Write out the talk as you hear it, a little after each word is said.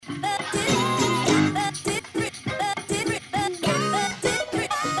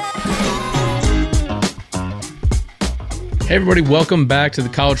Hey everybody, welcome back to the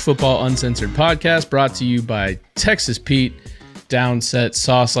College Football Uncensored podcast, brought to you by Texas Pete. Downset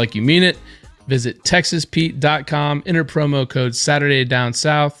sauce like you mean it. Visit TexasPete.com, enter promo code Saturday Down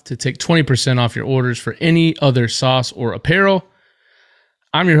South to take 20% off your orders for any other sauce or apparel.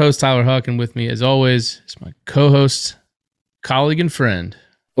 I'm your host, Tyler Huck, and with me, as always, is my co-host, colleague, and friend.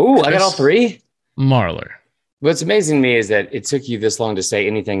 Ooh, I got all three? Marler. What's amazing to me is that it took you this long to say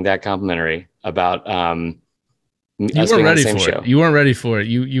anything that complimentary about you weren't ready for it. You weren't ready for it.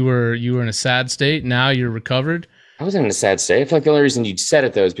 You were in a sad state. Now you're recovered. I wasn't in a sad state. I feel like the only reason you said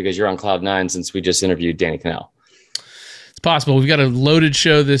it though is because you're on cloud nine since we just interviewed Danny Kanell. It's possible. We've got a loaded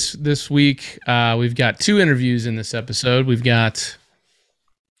show this week. We've got two interviews in this episode. We've got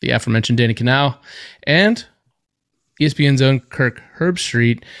the aforementioned Danny Kanell and ESPN's own Kirk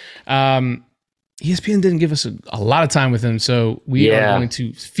Herbstreit. ESPN didn't give us a lot of time with him, so we are going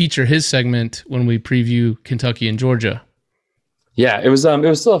to feature his segment when we preview Kentucky and Georgia. Yeah, it was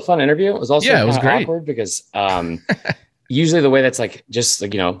still a fun interview. It was also it was great. Awkward because usually the way that's like just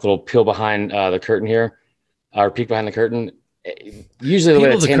like, little peel behind the curtain here, or peek behind the curtain. Usually the way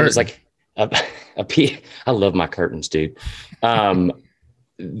that's handled is like a peek. I love my curtains, dude.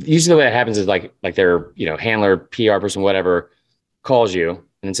 Usually the way it happens is like their handler, PR person, whatever, calls you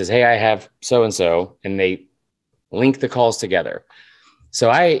and says, "Hey, I have so-and-so," and they link the calls together. So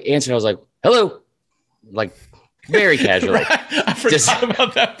I answered, I was like, "Hello," like very casually. I forgot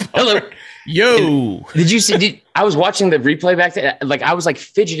about that part. Hello. Yo. And did you see, I was watching the replay back then. Like I was like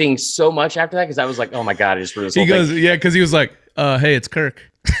fidgeting so much after that because I was like, oh my God, I just ruined this whole thing. Yeah, because he was like, hey, it's Kirk.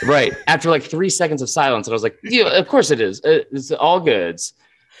 Right. After like 3 seconds of silence. And I was like, yeah, of course it is. It's all goods.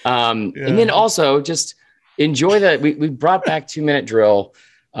 And then also just enjoy that. We brought back 2-minute drill.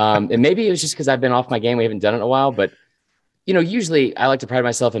 And maybe it was just because I've been off my game. We haven't done it in a while, but usually I like to pride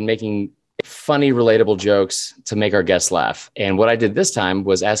myself in making funny, relatable jokes to make our guests laugh. And what I did this time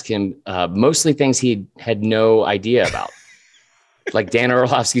was ask him mostly things he had no idea about, like Dan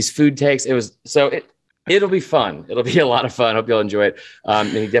Orlovsky's food takes. It'll be fun. It'll be a lot of fun. Hope you'll enjoy it. And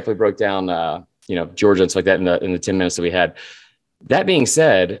he definitely broke down, Georgia and stuff like that in the 10 minutes that we had. That being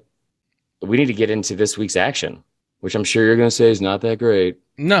said, we need to get into this week's action, which I'm sure you're going to say is not that great.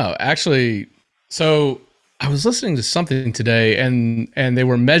 No, actually. So I was listening to something today and they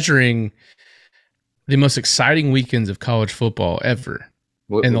were measuring the most exciting weekends of college football ever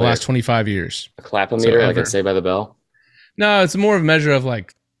in the last 25 years. A clap-o-meter, like at Saved by the Bell? No, it's more of a measure of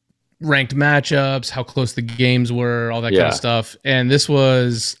like ranked matchups, how close the games were, all that kind of stuff. And this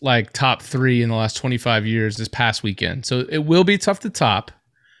was like top 3 in the last 25 years this past weekend. So it will be tough to top.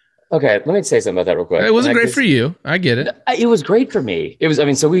 Okay, let me say something about that real quick. It wasn't great for you. I get it. It was great for me. It was,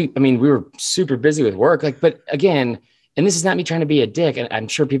 we were super busy with work. But again, and this is not me trying to be a dick, and I'm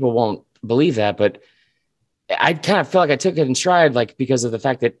sure people won't believe that, but I kind of felt like I took it in stride, like because of the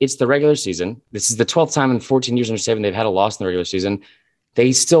fact that it's the regular season. This is the 12th time in 14 years under 7 they've had a loss in the regular season.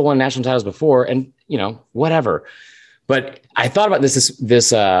 They still won national titles before, and whatever. But I thought about this,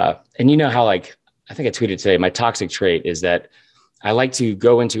 and how I think I tweeted today, my toxic trait is that I like to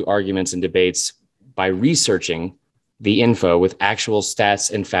go into arguments and debates by researching the info with actual stats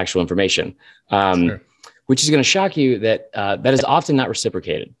and factual information, which is going to shock you that that is often not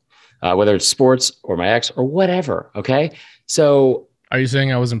reciprocated, whether it's sports or my ex or whatever. Okay. So are you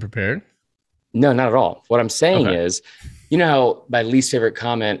saying I wasn't prepared? No, not at all. What I'm saying is, how my least favorite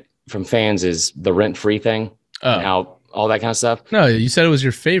comment from fans is the rent-free thing and how all that kind of stuff. No, you said it was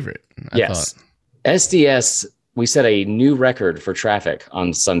your favorite. I thought. SDS, we set a new record for traffic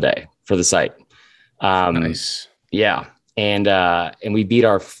on Sunday for the site. Nice. Yeah. And we beat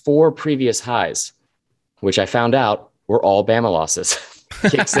our 4 previous highs, which I found out were all Bama losses.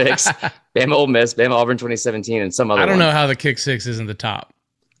 Kick 6, Bama Ole Miss, Bama Auburn 2017, and some other I don't know how the Kick 6 isn't the top.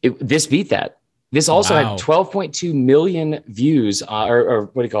 This beat that. This also had 12.2 million views, or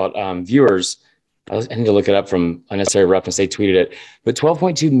what do you call it? Viewers. I need to look it up from Unnecessary Roughness. They tweeted it. But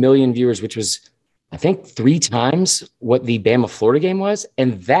 12.2 million viewers, which was, I think, 3 times what the Bama-Florida game was.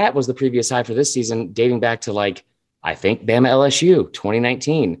 And that was the previous high for this season, dating back to I think Bama-LSU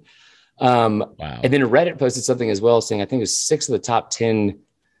 2019. Wow. And then Reddit posted something as well saying, I think it was 6 of the top 10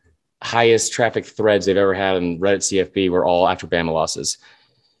 highest traffic threads they've ever had in Reddit CFB were all after Bama losses.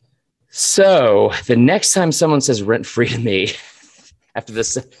 So the next time someone says rent-free to me, after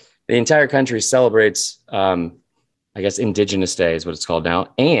this, the entire country celebrates, I guess, Indigenous Day is what it's called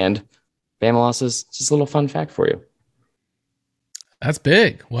now, and Bama losses. Just a little fun fact for you. That's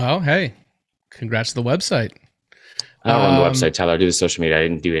big. Well, hey, congrats to the website. I don't run the website, Tyler. I do the social media. I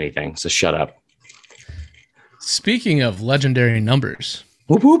didn't do anything, so shut up. Speaking of legendary numbers,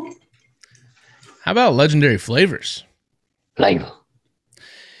 whoop, whoop. How about legendary flavors? Flavor.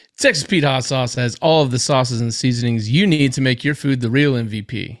 Texas Pete Hot Sauce has all of the sauces and seasonings you need to make your food the real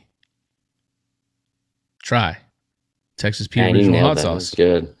MVP. Try Texas Pete Original Hot Sauce. That's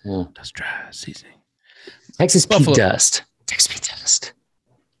good. Yeah. Just try seasoning. Texas Pete Dust. Texas Pete Dust.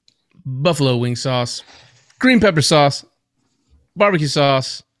 Buffalo wing sauce, green pepper sauce, barbecue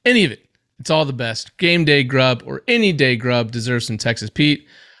sauce, any of it. It's all the best. Game day grub or any day grub deserves some Texas Pete.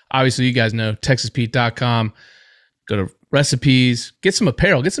 Obviously, you guys know TexasPete.com. Go to recipes, get some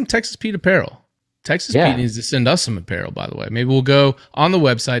apparel, get some Texas Pete apparel. Texas Pete needs to send us some apparel, by the way. Maybe we'll go on the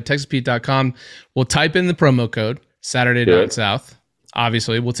website, TexasPete.com. We'll type in the promo code, Saturday Night South.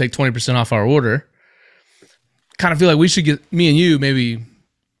 Obviously, we'll take 20% off our order. Kind of feel like we should get, me and you, maybe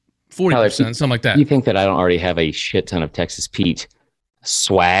 40%, something like that. You think that I don't already have a shit ton of Texas Pete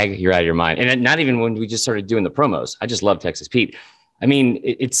swag? You're out of your mind. And not even when we just started doing the promos. I just love Texas Pete. I mean,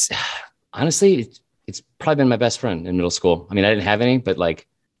 it's honestly, it's probably been my best friend in middle school. I mean, I didn't have any, but like,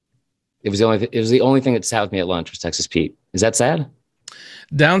 it was the only thing that sat with me at lunch was Texas Pete. Is that sad?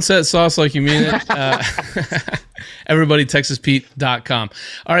 Downset sauce like you mean it. Everybody, TexasPete.com.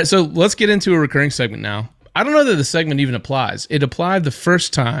 All right, so let's get into a recurring segment now. I don't know that the segment even applies. It applied the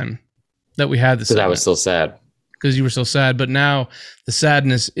first time that we had this. Because I was still sad. Because you were so sad, but now the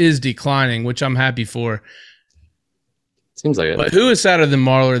sadness is declining, which I'm happy for. Seems like it. But who is sadder than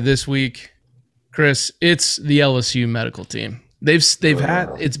Marler this week, Chris? It's the LSU medical team. They've had,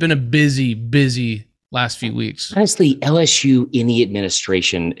 it's been a busy last few weeks. Honestly, LSU, any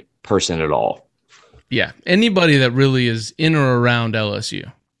administration person at all. Yeah, anybody that really is in or around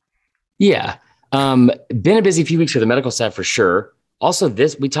LSU. Yeah. Been a busy few weeks for the medical staff for sure. Also,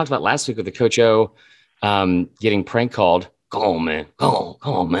 this we talked about last week with the Coach O getting prank called. Come on, man. Come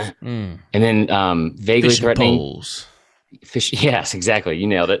on, man. And then vaguely Fishing threatening. Poles. Yes, exactly. You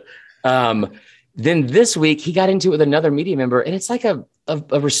nailed it. Then this week he got into it with another media member, and it's like a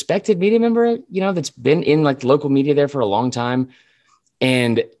respected media member, that's been in like local media there for a long time.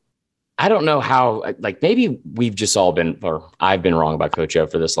 And I don't know how, like maybe we've just all been, or I've been wrong about Coach O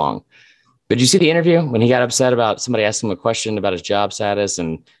for this long. But did you see the interview when he got upset about somebody asking him a question about his job status?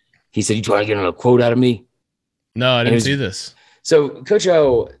 And he said, "You trying to get a quote out of me?" No, I didn't see this. So Coach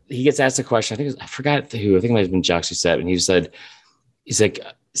O, he gets asked a question. I forgot who. I think it might have been Jacques Doucette. And he's like,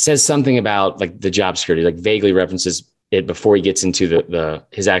 says something about like the job security, like vaguely references it before he gets into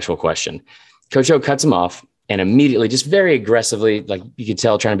his actual question. Coach O cuts him off and immediately, just very aggressively, like you could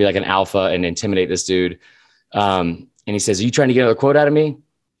tell, trying to be like an alpha and intimidate this dude. And he says, "Are you trying to get another quote out of me?"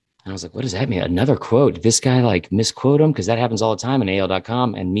 And I was like, what does that mean? Another quote? Did this guy like misquote him? Because that happens all the time in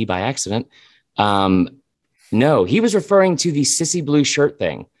AL.com and me by accident. No, he was referring to the sissy blue shirt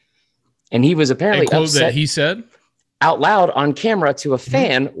thing. And he was apparently upset that he said out loud on camera to a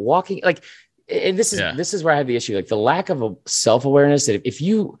fan walking like, and this is where I have the issue. Like the lack of a self-awareness that if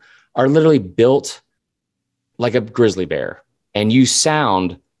you are literally built like a grizzly bear and you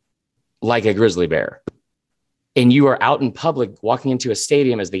sound like a grizzly bear, and you are out in public walking into a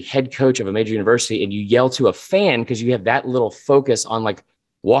stadium as the head coach of a major university and you yell to a fan because you have that little focus on like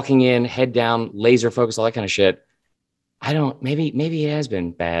walking in, head down, laser focus, all that kind of shit. Maybe it has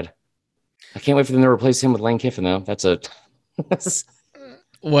been bad. I can't wait for them to replace him with Lane Kiffin though.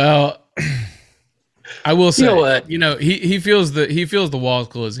 Well, I will say, you know what? He feels the walls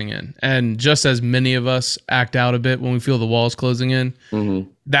closing in, and just as many of us act out a bit when we feel the walls closing in,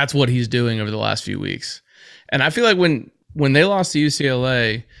 that's what he's doing over the last few weeks. And I feel like when they lost to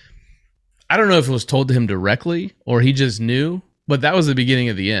UCLA, I don't know if it was told to him directly or he just knew, but that was the beginning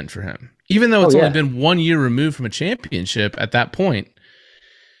of the end for him. Even though it's only been 1 year removed from a championship at that point,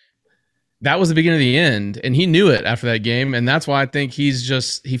 that was the beginning of the end. And he knew it after that game. And that's why I think he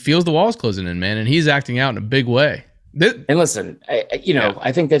feels the walls closing in, man. And he's acting out in a big way. And listen,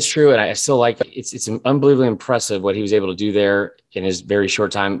 I think that's true. And I still like it's unbelievably impressive what he was able to do there in his very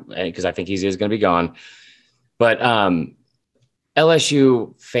short time, because I think he is going to be gone. But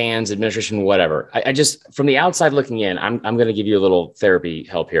LSU fans, administration, whatever. I just, from the outside looking in, I'm going to give you a little therapy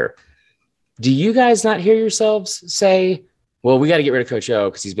help here. Do you guys not hear yourselves say, well, we got to get rid of Coach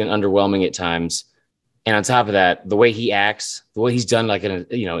O because he's been underwhelming at times. And on top of that, the way he acts, the way he's done, like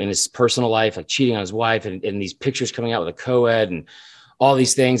in his personal life, like cheating on his wife and these pictures coming out with a co-ed and all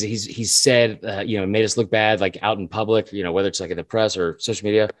these things that he's said, made us look bad, like out in public, whether it's like in the press or social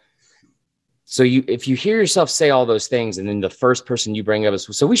media. So if you hear yourself say all those things, and then the first person you bring up is,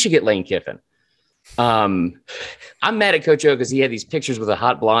 so we should get Lane Kiffin. I'm mad at Coach O because he had these pictures with a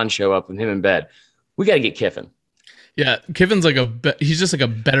hot blonde show up with him in bed. We got to get Kiffin. Yeah, Kiffin's he's just like a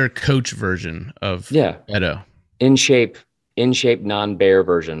better coach version of Edo. In shape, non-bear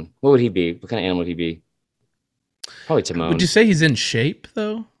version. What would he be? What kind of animal would he be? Probably Timon. Would you say he's in shape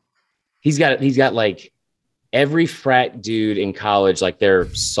though? He's got like every frat dude in college, like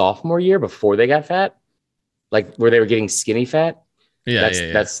their sophomore year before they got fat, like where they were getting skinny fat. Yeah,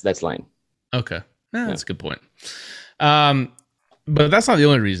 that's Lane. Okay, that's a good point. But that's not the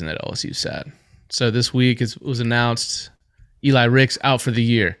only reason that LSU's sad. So this week was announced Eli Ricks out for the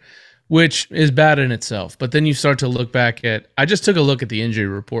year, which is bad in itself. But then you start to look back at. I just took a look at the injury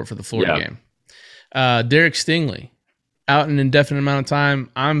report for the Florida game. Derek Stingley out an indefinite amount of time.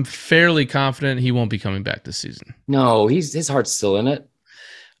 I'm fairly confident he won't be coming back this season. No, his heart's still in it.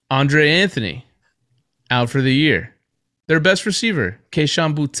 Andre Anthony out for the year. Their best receiver,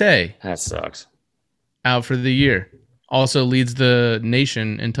 Keishon Boutte. That sucks. Out for the year. Also leads the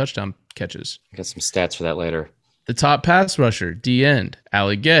nation in touchdown catches. Got some stats for that later. The top pass rusher, D-end,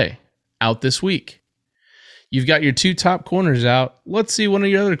 Ali Gay, out this week. You've got your 2 top corners out. Let's see one of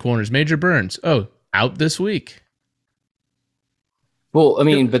your other corners, Major Burns. Oh, out this week. Well, I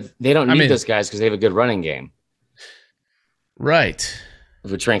mean, but they don't need those guys because they have a good running game. Right.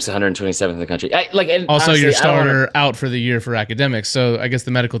 Which ranks 127th in the country. Also, honestly, your starter out for the year for academics. So I guess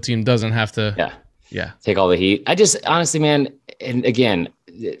the medical team doesn't have to take all the heat. I just honestly, man, and again,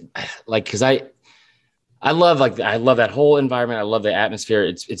 like, because I love that whole environment. I love the atmosphere.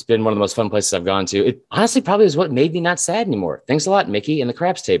 It's been one of the most fun places I've gone to. It honestly probably is what made me not sad anymore. Thanks a lot, Mickey and the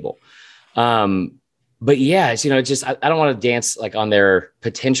craps table. But yeah, it's, I don't want to dance like on their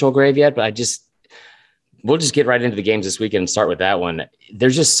potential grave yet, but we'll just get right into the games this weekend and start with that one.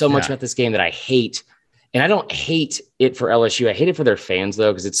 There's just so much about this game that I hate. And I don't hate it for LSU. I hate it for their fans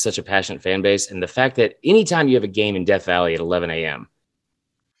though, because it's such a passionate fan base. And the fact that anytime you have a game in Death Valley at 11 a.m.,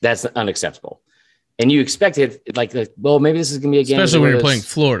 that's unacceptable. And you expect it like, well, maybe this is going to be a game. Especially when you're playing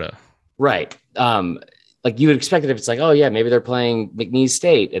Florida. Right. Like you would expect it if it's like, oh yeah, maybe they're playing McNeese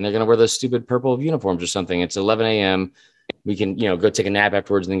State and they're going to wear those stupid purple uniforms or something. It's 11 a.m. We can, go take a nap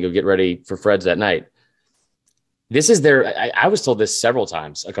afterwards and then go get ready for Fred's that night. This is I was told this several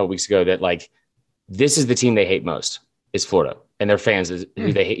times a couple weeks ago that like, this is the team they hate most is Florida, and their fans is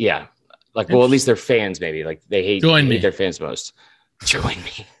who they hate. Yeah. Like, well, at least their fans, maybe like they hate their fans most. Join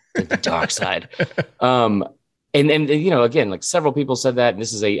me like the dark side. And again, like several people said that, and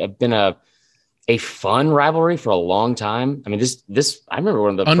this is been a fun rivalry for a long time. I mean, this I remember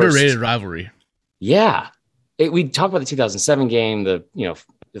one of the underrated rivalry. Yeah. We talked about the 2007 game, the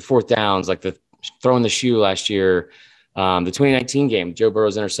fourth downs, like the throwing the shoe last year, the 2019 game, Joe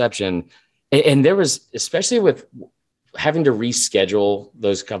Burrow's interception. And there was, especially with having to reschedule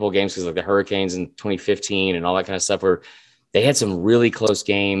those couple of games because like the Hurricanes in 2015 and all that kind of stuff, where they had some really close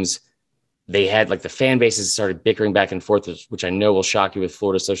games. They had like the fan bases started bickering back and forth, which I know will shock you with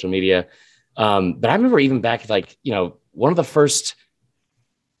Florida social media. But I remember even back like, one of the first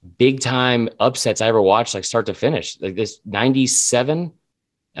big time upsets I ever watched, like start to finish, like this 97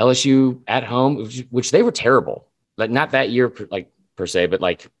 LSU at home, which they were terrible. Like not that year, like per se, but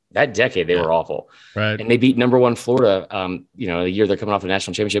like that decade they were awful. Right. And they beat number 1 Florida, the year they're coming off a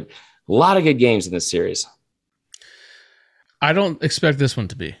national championship. A lot of good games in this series. I don't expect this one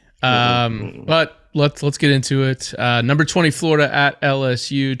to be. But let's get into it. Number 20 Florida at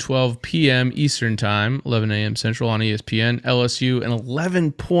LSU, 12 p.m. Eastern time, 11 a.m. Central on ESPN. LSU, an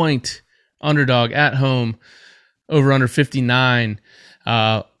 11-point underdog at home, over under 59.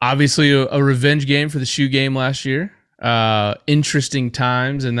 Obviously a revenge game for the shoe game last year. Interesting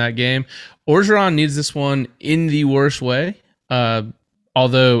times in that game. Orgeron needs this one in the worst way.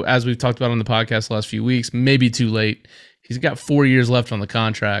 Although, as we've talked about on the podcast the last few weeks, maybe too late. He's got 4 years left on the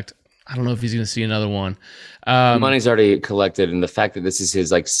contract. I don't know if he's going to see another one. Money's already collected, and the fact that this is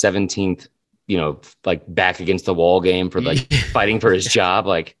his like 17th, like back against the wall game for like fighting for his job,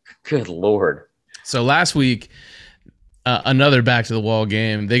 like good Lord. So last week, another back to the wall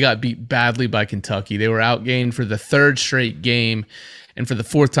game. They got beat badly by Kentucky. They were outgained for the 3rd straight game, and for the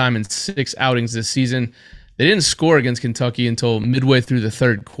 4th time in 6 outings this season. They didn't score against Kentucky until midway through the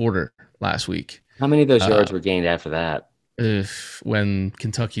 3rd quarter last week. How many of those yards were gained after that? When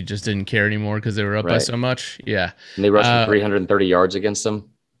Kentucky just didn't care anymore because they were up by so much. Yeah. And they rushed for 330 yards against them.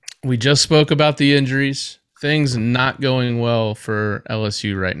 We just spoke about the injuries. Things not going well for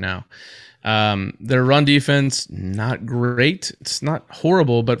LSU right now. Their run defense, not great. It's not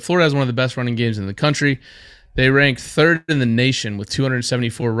horrible, but Florida has one of the best running games in the country. They rank 3rd in the nation with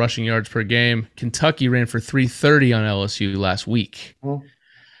 274 rushing yards per game. Kentucky ran for 330 on LSU last week.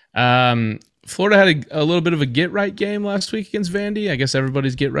 Florida had a little bit of a get-right game last week against Vandy. I guess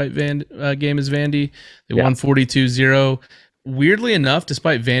everybody's get-right game is Vandy. They won 42-0. Weirdly enough,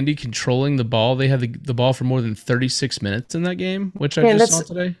 despite Vandy controlling the ball, they had the ball for more than 36 minutes in that game, which I just saw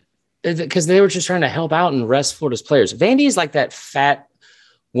today. because they were just trying to help out and rest Florida's players. Vandy is like that fat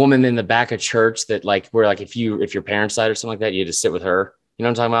woman in the back of church that like where like if your parents died or something like that, you had to sit with her. You know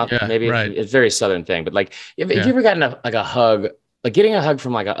what I'm talking about? Yeah, Maybe right. it's a very Southern thing, but like if you ever gotten a hug, like getting a hug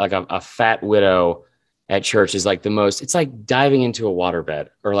from like a fat widow at church is like the most. It's like diving into a waterbed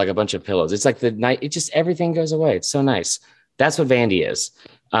or like a bunch of pillows. It's like the night. It just everything goes away. It's so nice. That's what Vandy is.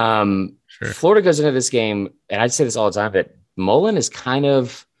 Sure. Florida goes into this game, and I say this all the time, but Mullen is kind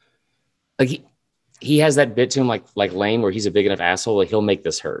of like he has that bit to him like Lane where he's a big enough asshole that he'll make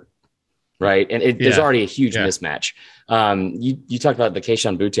this hurt. Right. And there's already a huge mismatch. You talked about the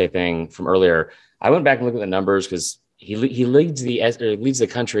Kayshon Boutte thing from earlier. I went back and looked at the numbers because he leads the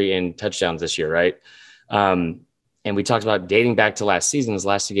country in touchdowns this year. Right. And we talked about dating back to last season, his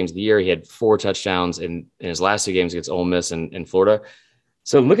last 2 games of the year, he had 4 touchdowns in his last 2 games against Ole Miss and Florida.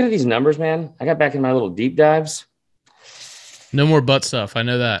 So looking at these numbers, man, I got back in my little deep dives. No more butt stuff. I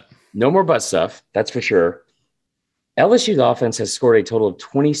know that. No more butt stuff. That's for sure. LSU's offense has scored a total of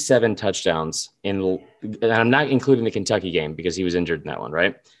 27 touchdowns and I'm not including the Kentucky game because he was injured in that one,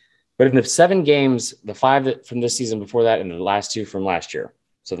 right? But in the 7 games, the 5 from this season before that and the last 2 from last year.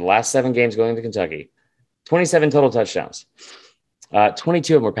 So the last 7 games going into Kentucky, 27 total touchdowns.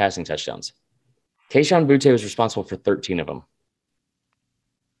 22 of them were passing touchdowns. Kayshon Boutte was responsible for 13 of them.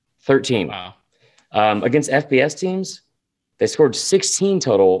 13. Wow. Against FBS teams, they scored 16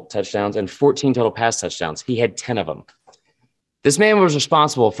 total touchdowns and 14 total pass touchdowns. He had 10 of them. This man was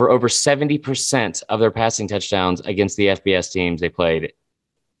responsible for over 70% of their passing touchdowns against the FBS teams they played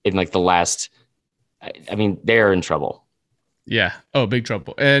in like the last. I mean, they're in trouble. Yeah. Oh, big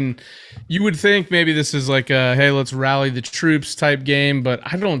trouble. And you would think maybe this is like a, hey, let's rally the troops type game, but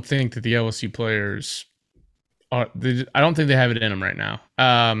I don't think that the LSU players I don't think they have it in them right now.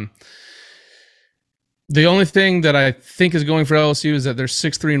 The only thing that I think is going for LSU is that they're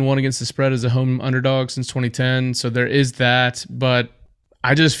 6-3-1 against the spread as a home underdog since 2010. So there is that, but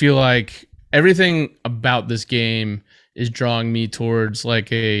I just feel like everything about this game is drawing me towards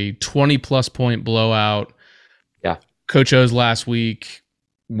like a 20-plus point blowout. Yeah. Coach O's last week.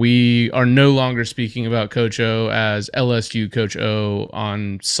 We are no longer speaking about Coach O as LSU Coach O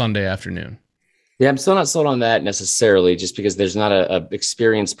on Sunday afternoon. Yeah, I'm still not sold on that necessarily just because there's not a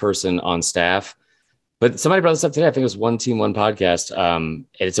experienced person on staff. But somebody brought this up today. I think it was One Team, One Podcast. And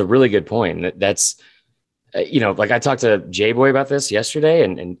it's a really good point. That's, like I talked to J-Boy about this yesterday,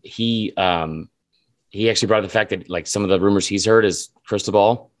 and he actually brought up the fact that like some of the rumors he's heard is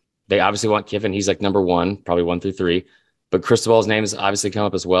Cristobal. They obviously want Kiffin. He's like number 1, probably 1 through 3. But Cristobal's name has obviously come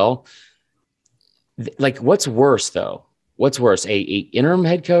up as well. Like, what's worse, though? What's worse, a interim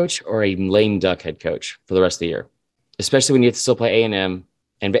head coach or a lame duck head coach for the rest of the year? Especially when you have to still play A&M.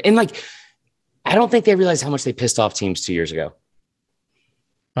 And like, I don't think they realize how much they pissed off teams 2 years ago.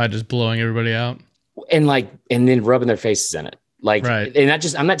 By just blowing everybody out. And then rubbing their faces in it. Like, right. And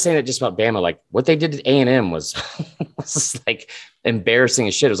I'm not saying that just about Bama. Like, what they did at A&M was like embarrassing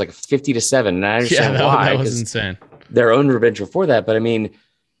as shit. It was like 50-7. And I understand why. That was insane. Their own revenge before that. But I mean,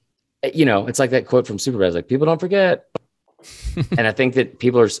 it's like that quote from Superbad, like, people don't forget. And I think that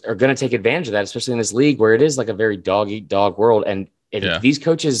people are going to take advantage of that, especially in this league where it is like a very dog eat dog world. And these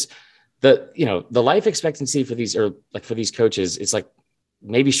coaches, the life expectancy for these coaches, it's like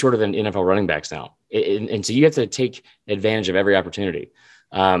maybe shorter than NFL running backs now. And so you have to take advantage of every opportunity.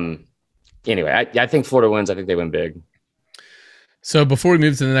 Anyway, I think Florida wins. I think they win big. So before we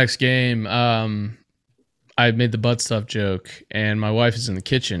move to the next game, I made the butt stuff joke, and my wife is in the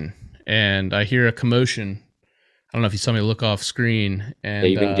kitchen, and I hear a commotion. I don't know if you saw me look off screen, and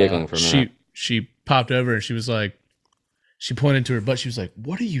you've been giggling for a minute. She popped over and she was like, she pointed to her butt. She was like,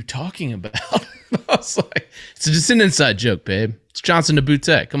 "What are you talking about?" I was like, "It's just an inside joke, babe. It's Johnson to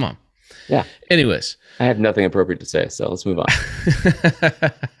Boutte. Come on." Yeah. Anyways, I have nothing appropriate to say, so let's move on.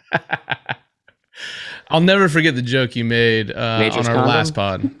 I'll never forget the joke you made on our last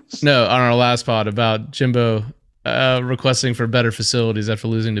pod. No, on our last pod about Jimbo requesting for better facilities after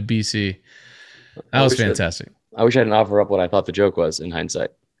losing to BC. That was fantastic. I wish I didn't offer up what I thought the joke was in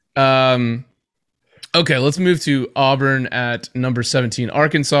hindsight. Okay, let's move to Auburn at number 17,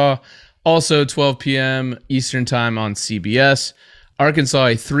 Arkansas. Also 12 p.m. Eastern time on CBS. Arkansas,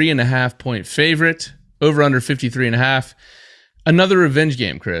 a 3.5 point favorite. Over under 53.5. Another revenge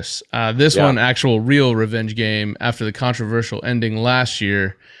game, Chris. This one, actual real revenge game after the controversial ending last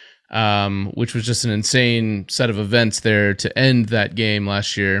year, which was just an insane set of events there to end that game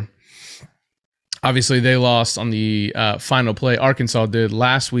last year. Obviously, they lost on the final play. Arkansas did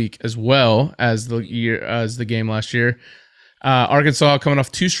last week as well as the game last year. Arkansas coming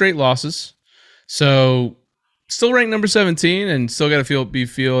off 2 straight losses. So still ranked number 17 and still got to be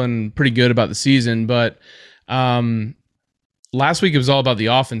feeling pretty good about the season. But last week it was all about the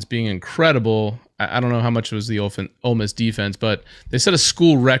offense being incredible. I don't know how much it was the Ole Miss defense, but they set a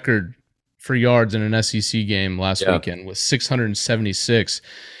school record for yards in an SEC game last weekend with 676.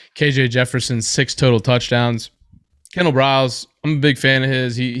 KJ Jefferson, 6 total touchdowns. Kendall Briles, I'm a big fan of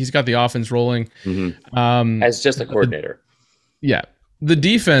his. He's got the offense rolling. As just a coordinator. Yeah. The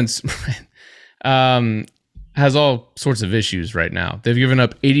defense has all sorts of issues right now. They've given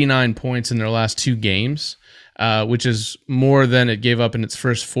up 89 points in their last 2 games, which is more than it gave up in its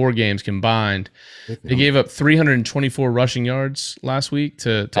first 4 games combined. They gave up 324 rushing yards last week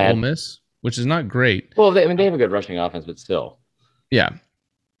to Ole Miss, which is not great. Well, they have a good rushing offense, but still. Yeah.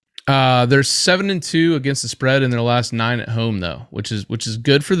 They're 7-2 against the spread in their last 9 at home, though, which is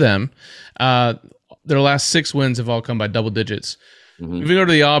good for them. Their last 6 wins have all come by double digits. If we go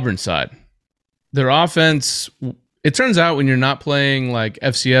to the Auburn side, their offense, it turns out when you're not playing like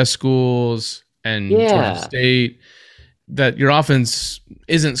FCS schools and Georgia State, that your offense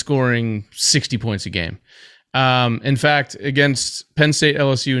isn't scoring 60 points a game. In fact, against Penn State,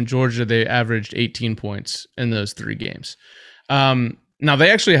 LSU, and Georgia, they averaged 18 points in those 3 games. Now,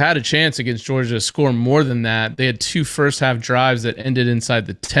 they actually had a chance against Georgia to score more than that. They had 2 first-half drives that ended inside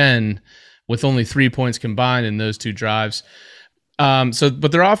the 10 with only 3 points combined in those 2 drives.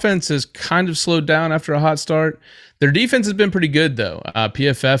 But their offense has kind of slowed down after a hot start. Their defense has been pretty good, though.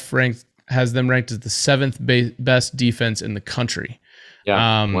 PFF has them ranked as the 7th best defense in the country.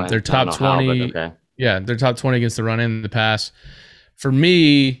 Yeah, they're top 20. Yeah, they're top 20 against the run and the pass. For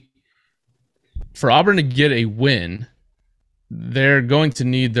me, for Auburn to get a win, they're going to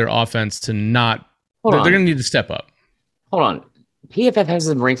need their offense to not. They're going to need to step up. Hold on. PFF has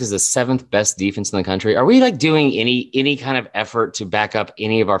them ranked as the 7th best defense in the country. Are we like doing any kind of effort to back up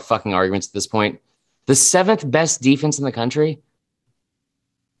any of our fucking arguments at this point? The 7th best defense in the country?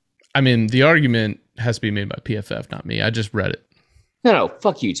 I mean, the argument has to be made by PFF, not me. I just read it. No,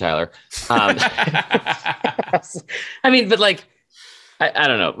 fuck you, Tyler. I mean, but like, I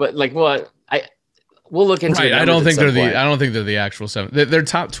don't know, but like, what we'll look into. Right, I don't think they're the actual 7th. They're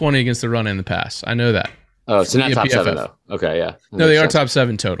top 20 against the run and the pass. I know that. Oh, so not top PFF. 7 though. Okay, yeah. No, they are top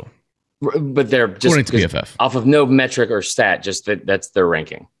 7 total. But they're just according to PFF off of no metric or stat. Just that's their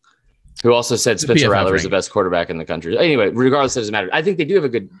ranking. Who also said Spencer Rattler is the best quarterback in the country. Anyway, regardless, it doesn't matter. I think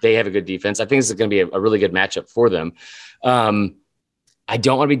they have a good defense. I think this is going to be a really good matchup for them. I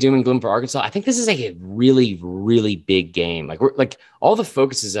don't want to be doom and gloom for Arkansas. I think this is a really, really big game. Like all the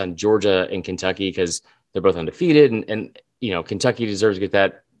focus is on Georgia and Kentucky because they're both undefeated, and you know Kentucky deserves to get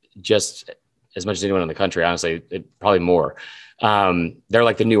that just as much as anyone in the country. Honestly, probably more. They're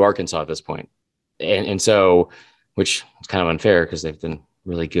like the new Arkansas at this point, and so which is kind of unfair because they've been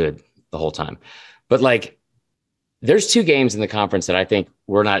really good the whole time. But like, there's 2 games in the conference that I think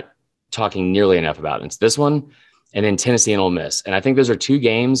we're not talking nearly enough about. And it's this one, and then Tennessee and Ole Miss. And I think those are 2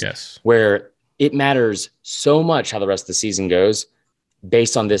 games where it matters so much how the rest of the season goes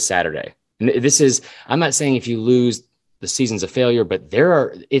based on this Saturday. And I'm not saying if you lose, the season's a failure, but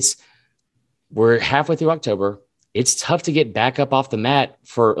we're halfway through October. It's tough to get back up off the mat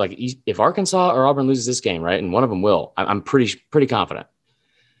for like, if Arkansas or Auburn loses this game, right? And one of them will, I'm pretty confident.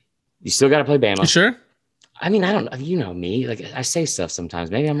 You still got to play Bama. You sure? I mean, I don't, you know me, like I say stuff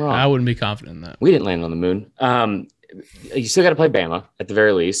sometimes. Maybe I'm wrong. I wouldn't be confident in that. We didn't land on the moon. You still got to play Bama at the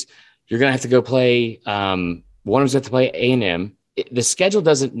very least. You're going to have to go play, one of them's have to play A&M. The schedule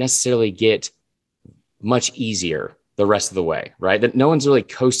doesn't necessarily get much easier the rest of the way, right? That no one's really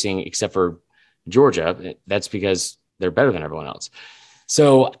coasting except for Georgia. That's because they're better than everyone else.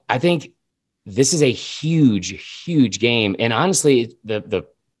 So I think this is a huge, huge game. And honestly,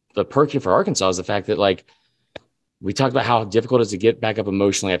 the perk here for Arkansas is the fact that, like, we talked about how difficult it is to get back up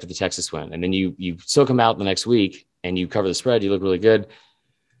emotionally after the Texas win. And then you still come out the next week and you cover the spread. You look really good.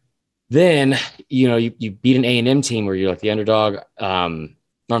 Then, you know, you beat an A&M team where you're like the underdog. No,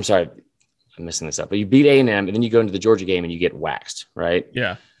 I'm sorry. I'm messing this up. But you beat A&M and then you go into the Georgia game and you get waxed, right?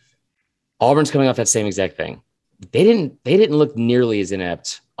 Yeah. Auburn's coming off that same exact thing. They didn't look nearly as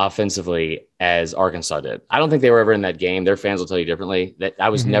inept offensively as Arkansas did. I don't think they were ever in that game. Their fans will tell you differently. That I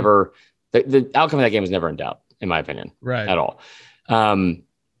was never the outcome of that game was never in doubt, in my opinion, right? At all.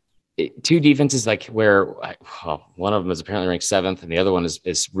 2 defenses like where one of them is apparently ranked 7th, and the other one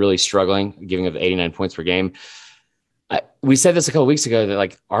is really struggling, giving up 89 points per game. We said this a couple of weeks ago that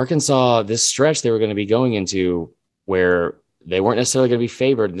like Arkansas, this stretch they were going to be going into where they weren't necessarily going to be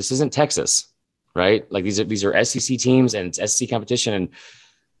favored. This isn't Texas, right? Like these are SEC teams and it's SEC competition, and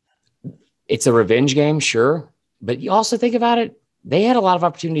it's a revenge game, sure. But you also think about it, they had a lot of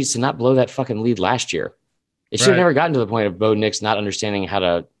opportunities to not blow that fucking lead last year. It should have never gotten to the point of Bo Nix not understanding how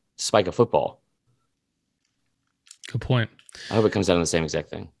to spike a football. Good point. I hope it comes down to the same exact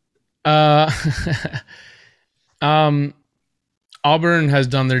thing. Auburn has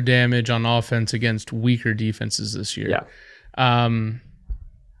done their damage on offense against weaker defenses this year. Yeah.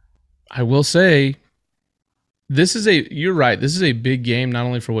 I will say, you're right. This is a big game, not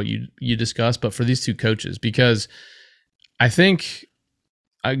only for what you discussed, but for these two coaches, because I think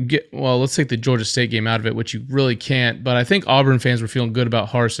let's take the Georgia State game out of it, which you really can't, but I think Auburn fans were feeling good about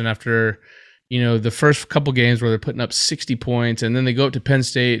Harsin after, the first couple games where they're putting up 60 points, and then they go up to Penn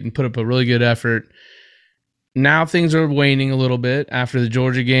State and put up a really good effort. Now things are waning a little bit after the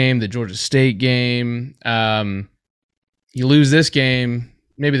Georgia game, the Georgia State game. You lose this game,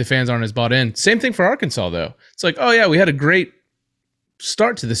 maybe the fans aren't as bought in. Same thing for Arkansas, though. It's like, oh yeah, we had a great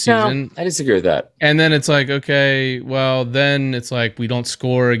start to the season. No, I disagree with that. And then it's like, okay, well, then it's like we don't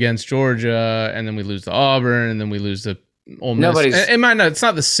score against Georgia, and then we lose to Auburn, and then we lose to Ole Miss. It's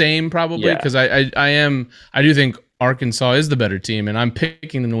not the same probably, because I do think Arkansas is the better team, and I'm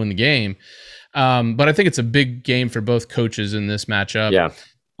picking them to win the game. But I think it's a big game for both coaches in this matchup. Yeah.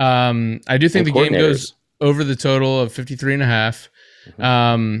 I do think the game goes over the total of 53.5.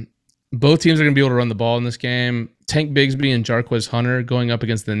 Mm-hmm. Both teams are going to be able to run the ball in this game. Tank Bigsby and Jarquez Hunter going up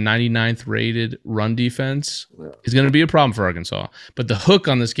against the 99th rated run defense is going to be a problem for Arkansas. But the hook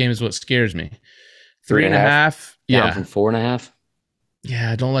on this game is what scares me. 3.5. Down from 4.5.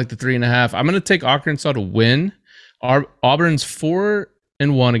 Yeah, I don't like the 3.5. I'm going to take Arkansas to win. Auburn's 4-1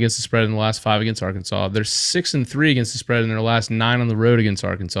 against the spread in the last 5 against Arkansas. They're 6-3 against the spread in their last 9 on the road against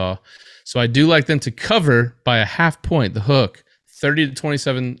Arkansas. So I do like them to cover by a half point, the hook.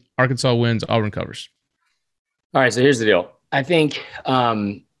 30-27, Arkansas wins, Auburn covers. All right, so here's the deal. I think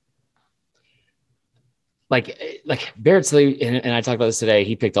like Barrett Slade, and I talked about this today,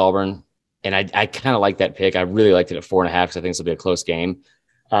 he picked Auburn, and I kind of like that pick. I really liked it at 4.5 because I think this will be a close game.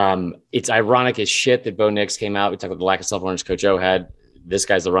 It's ironic as shit that Bo Nix came out. We talked about the lack of self-awareness Coach O had. This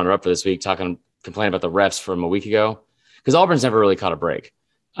guy's the runner-up for this week, complaining about the refs from a week ago, because Auburn's never really caught a break.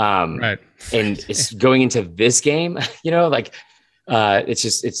 Right. And it's going into this game, it's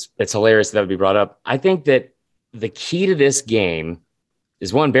hilarious that would be brought up. I think that the key to this game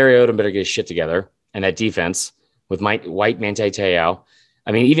is, one, Barry Odom better get his shit together, and that defense with White Manti Te'o.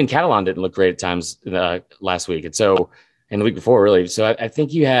 I mean, even Catalan didn't look great at times last week, and the week before, really. So I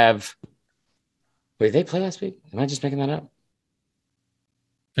think you have. Wait, did they play last week? Am I just making that up?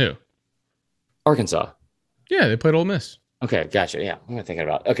 Who? Arkansas. Yeah, they played Ole Miss. Okay, gotcha. Yeah, I'm thinking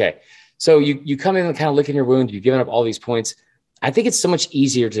about. Okay, so you come in and kind of licking your wound. You've given up all these points. I think it's so much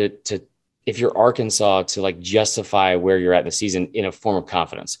easier to if you're Arkansas to like justify where you're at in the season in a form of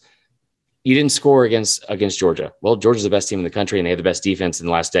confidence. You didn't score against Georgia. Well, Georgia's the best team in the country, and they have the best defense in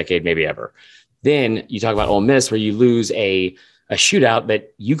the last decade, maybe ever. Then you talk about Ole Miss, where you lose a shootout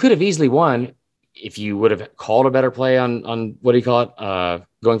that you could have easily won if you would have called a better play on what do you call it,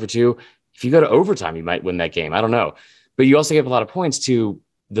 going for 2. If you go to overtime, you might win that game. I don't know. But you also give a lot of points to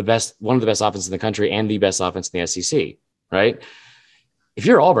one of the best offenses in the country and the best offense in the SEC, right? If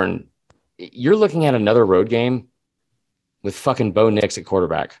you're Auburn, you're looking at another road game with fucking Bo Nix at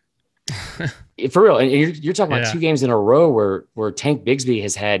quarterback. For real. And you're talking about 2 games in a row where Tank Bigsby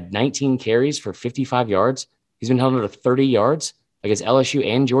has had 19 carries for 55 yards. He's been held under 30 yards against LSU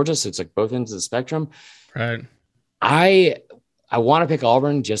and Georgia. So it's like both ends of the spectrum. Right. I want to pick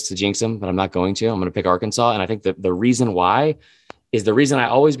Auburn just to jinx them, but I'm not going to. I'm going to pick Arkansas. And I think that the reason why is the reason I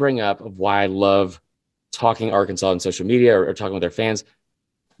always bring up of why I love talking Arkansas on social media or talking with their fans.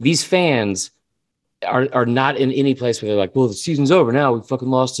 These fans are not in any place where they're like, well, the season's over now. We fucking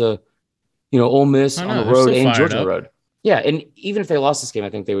lost to, Ole Miss on the road and Georgia on the road. Yeah. And even if they lost this game, I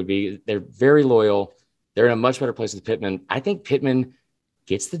think they're very loyal. They're in a much better place with Pittman. I think Pittman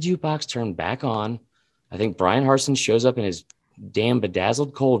gets the jukebox turned back on. I think Brian Harsin shows up in his damn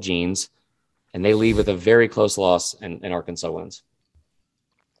bedazzled Cole jeans, and they leave with a very close loss, and Arkansas wins.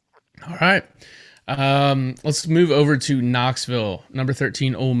 All right. Let's move over to Knoxville. Number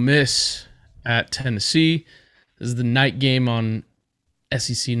 13, Ole Miss at Tennessee. This is the night game on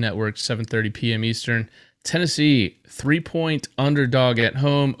SEC Network, 7:30 p.m. Eastern. Tennessee, 3-point underdog at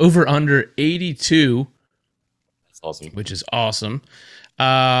home, over under 82. That's awesome. Which is awesome.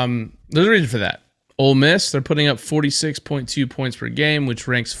 There's a reason for that. Ole Miss, they're putting up 46.2 points per game, which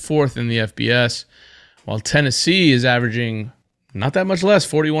ranks 4th in the FBS, while Tennessee is averaging not that much less,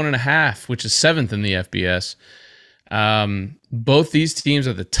 41.5, which is 7th in the FBS. Both these teams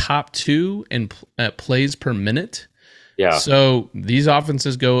are the top 2 in plays per minute. Yeah. So these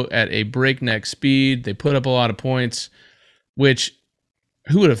offenses go at a breakneck speed. They put up a lot of points, which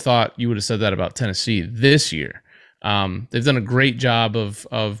who would have thought you would have said that about Tennessee this year? They've done a great job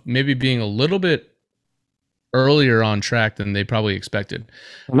of maybe being a little bit earlier on track than they probably expected.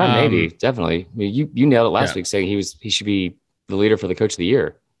 Well, not maybe, definitely. I mean, you nailed it last week saying he should be the leader for the coach of the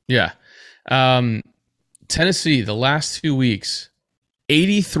year. Yeah. Tennessee, the last 2 weeks,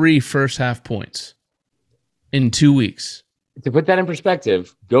 83 first half points in 2 weeks. To put that in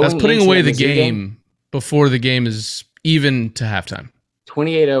perspective, that's putting away the game before the game is even to halftime.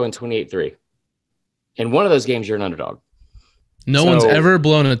 28-0 and 28-3. In one of those games, you're an underdog. No one's ever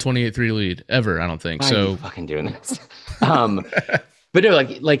blown a 28-3 lead, ever, I don't think. Why are you fucking doing this? But no,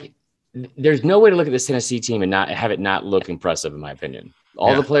 like there's no way to look at this Tennessee team and not have it not look impressive, in my opinion.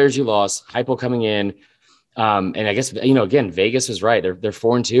 All the players you lost, Heupel coming in. And I guess, again, Vegas was right. They're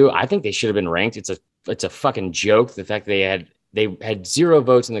 4-2. I think they should have been ranked. It's a fucking joke. The fact they had 0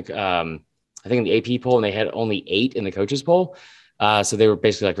 votes in the, I think in the AP poll, and they had only 8 in the coaches poll. So they were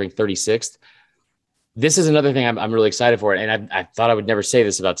basically like ranked 36th. This is another thing I'm really excited for. And I thought I would never say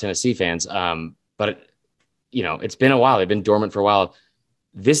this about Tennessee fans. But it's been a while. They've been dormant for a while.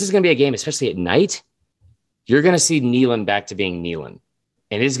 This is going to be a game, especially at night. You're going to see Neyland back to being Neyland.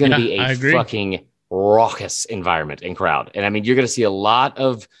 And it's going to be a fucking raucous environment and crowd. And I mean, you're going to see a lot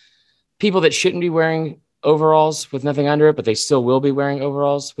of people that shouldn't be wearing overalls with nothing under it, but they still will be wearing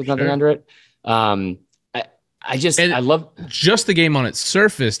overalls with nothing under it. I love just the game on its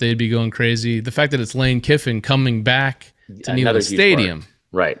surface. They'd be going crazy. The fact that it's Lane Kiffin coming back to Neyland Stadium.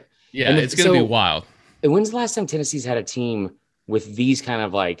 Right. Yeah. And it's going to be wild. And when's the last time Tennessee's had a team with these kind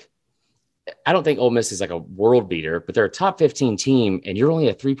of like, I don't think Ole Miss is like a world beater, but they're a top 15 team and you're only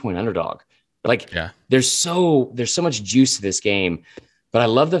a 3-point underdog. Like there's so much juice to this game, but I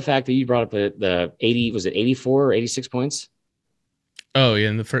love the fact that you brought up the 80, was it 84 or 86 points? Oh yeah.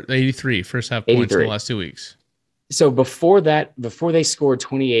 And the 83 first half points in the last 2 weeks. So before they scored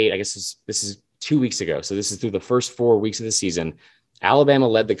 28, I guess this is 2 weeks ago. So this is through the first 4 weeks of the season. Alabama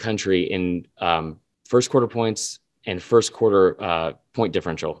led the country in first quarter points and first quarter point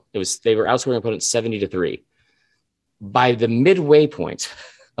differential. They were outscoring opponents 70-3. By the midway point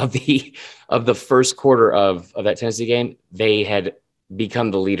of the first quarter of that Tennessee game, they had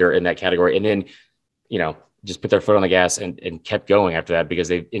become the leader in that category. And then, just put their foot on the gas and kept going after that because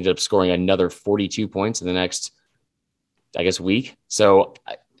they ended up scoring another 42 points in the next, I guess, week. So,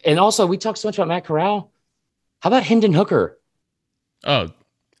 and also we talked so much about Matt Corral. How about Hendon Hooker? Oh,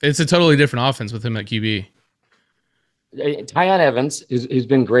 it's a totally different offense with him at QB. Tyon Evans, who's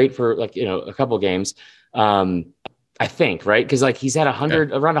been great for a couple of games, I think, right? Because he's had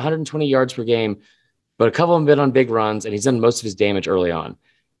around 120 yards per game, but a couple of them been on big runs, and he's done most of his damage early on.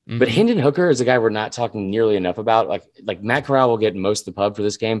 Mm-hmm. But Hendon Hooker is a guy we're not talking nearly enough about. Like Matt Corral will get most of the pub for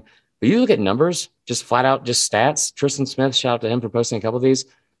this game, but you look at numbers, just flat out, just stats. Tristan Smith, shout out to him for posting a couple of these.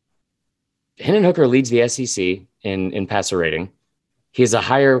 Hendon Hooker leads the SEC in passer rating. He has a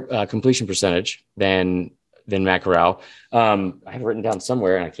higher completion percentage than Matt Corral. I have it written down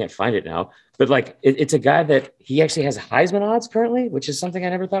somewhere and I can't find it now, but it's a guy that he actually has Heisman odds currently, which is something I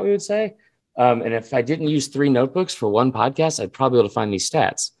never thought we would say. And if I didn't use 3 notebooks for one podcast, I'd probably be able to find these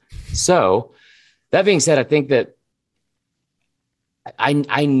stats. So that being said, I think that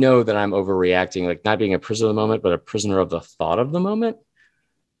I know that I'm overreacting, like not being a prisoner of the moment, but a prisoner of the thought of the moment.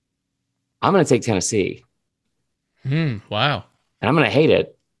 I'm going to take Tennessee. Wow. And I'm going to hate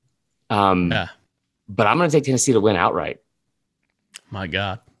it. But I'm going to take Tennessee to win outright. My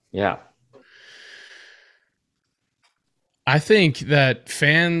God. Yeah. I think that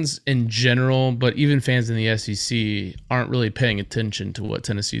fans in general, but even fans in the SEC, aren't really paying attention to what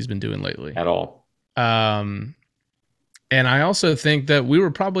Tennessee's been doing lately. At all. And I also think that we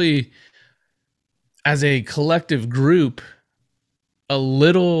were probably, as a collective group, a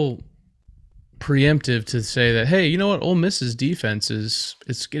little preemptive to say that, hey, you know what? Ole Miss's defense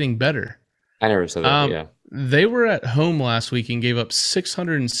it's getting better. I never said that. Yeah. They were at home last week and gave up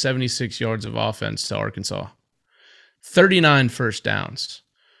 676 yards of offense to Arkansas, 39 first downs.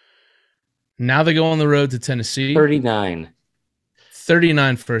 Now they go on the road to Tennessee. 39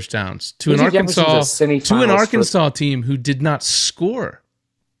 first downs to an Arkansas team who did not score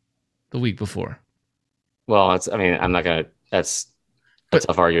the week before. Well, I'm not gonna. That's a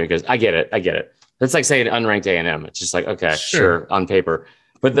tough argument because I get it. That's like saying unranked A&M. It's just like, okay, sure on paper,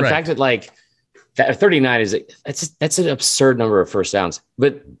 but the fact that that 39 that's an absurd number of first downs.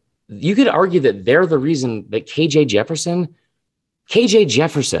 But you could argue that they're the reason that KJ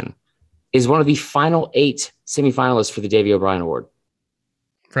Jefferson is one of the final 8 semifinalists for the Davey O'Brien Award.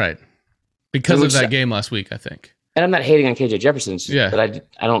 Right. Because of that game last week, I think. And I'm not hating on KJ Jefferson, but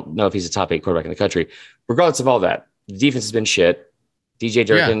I don't know if he's a top 8 quarterback in the country. Regardless of all that, the defense has been shit. DJ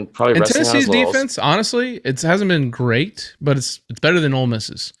Durkin probably and resting Tennessee's on his laurels. defense, honestly, it hasn't been great, but it's better than Ole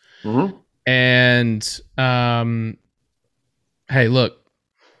Miss's. Mm-hmm. And hey, look,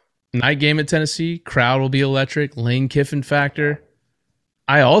 night game at Tennessee, crowd will be electric. Lane Kiffin factor.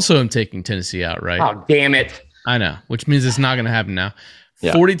 I also am taking Tennessee outright. Oh, damn it. I know, which means it's not going to happen now.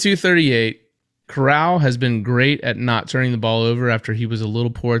 Yeah. 42-38. Corral has been great at not turning the ball over after he was a little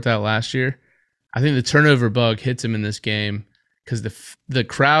poor at that last year. I think the turnover bug hits him in this game because the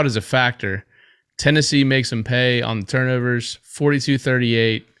crowd is a factor. Tennessee makes him pay on the turnovers.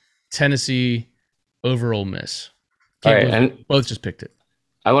 42-38. Tennessee over Ole Miss. All right, and both just picked it.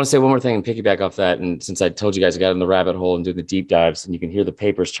 I want to say one more thing and piggyback off that. And since I told you guys I got in the rabbit hole and do the deep dives, and you can hear the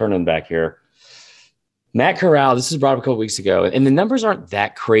papers turning back here. Matt Corral, this was brought up a couple weeks ago, and the numbers aren't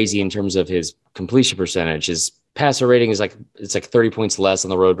that crazy in terms of his completion percentage. His passer rating is like 30 points less on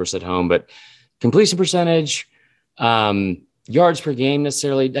the road versus at home, but completion percentage, yards per game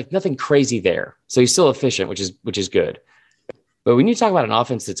necessarily, like nothing crazy there. So he's still efficient, which is good. But when you talk about an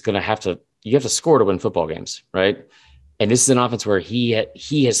offense that's going to you have to score to win football games, right? And this is an offense where he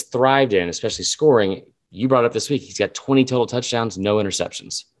has thrived in, especially scoring. You brought up this week, he's got 20 total touchdowns, no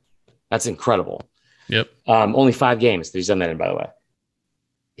interceptions. That's incredible. Yep. Only 5 games that he's done that in, by the way.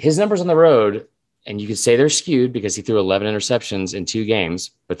 His numbers on the road, and you could say they're skewed because he threw 11 interceptions in 2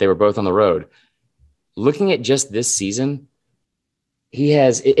 games, but they were both on the road. Looking at just this season, he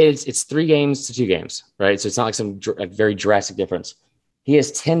has it's 3 games to 2 games, right? So it's not like some very drastic difference. He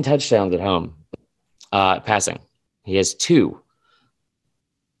has 10 touchdowns at home passing. He has 2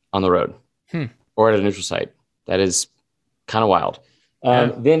 on the road or at a neutral site. That is kind of wild.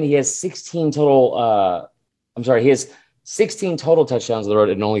 Then he has 16 total. He has 16 total touchdowns on the road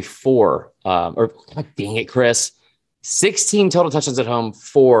and only 4. Dang it, Chris. 16 total touchdowns at home,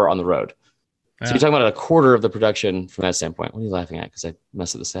 4 on the road. Yeah. So you're talking about a quarter of the production from that standpoint. What are you laughing at? Because I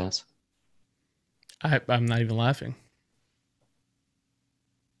messed up the stats. I'm not even laughing.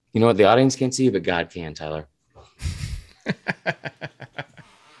 You know what? The audience can't see, but God can, Tyler.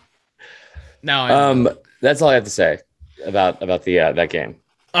 Now, that's all I have to say about that game.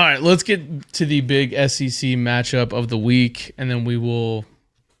 All right, let's get to the big SEC matchup of the week, and then we will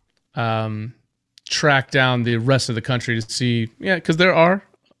track down the rest of the country to see, because there are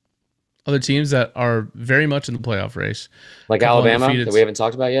other teams that are very much in the playoff race. Like Alabama, that we haven't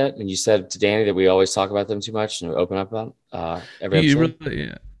talked about yet, and you said to Danny that we always talk about them too much and we open up about every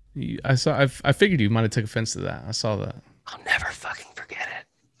episode. I figured you might have took offense to that. I saw that. I'll never fucking forget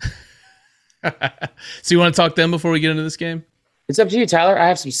it. So you want to talk them before we get into this game? It's up to you, Tyler. I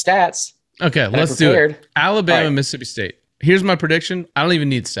have some stats. Okay, let's do it. Alabama, right. Mississippi State. Here's my prediction. I don't even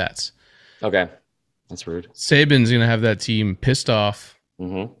need stats. Okay. That's rude. Saban's going to have that team pissed off,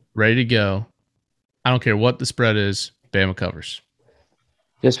 ready to go. I don't care what the spread is. Bama covers.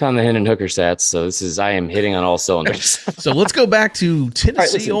 Just found the Hendon Hooker stats, so I am hitting on all cylinders. So let's go back to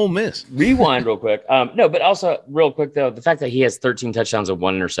Tennessee, Ole Miss. Rewind real quick. No, but also real quick, though, the fact that he has 13 touchdowns and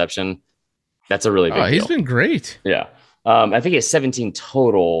 1 interception, that's a really big deal. He's been great. Yeah. I think he has 17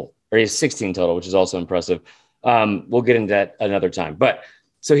 total, or he has 16 total, which is also impressive. We'll get into that another time. But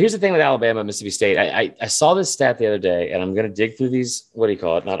so here's the thing with Alabama, Mississippi State. I saw this stat the other day, and I'm going to dig through these, what do you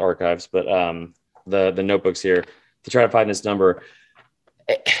call it? Not archives, but the notebooks here to try to find this number.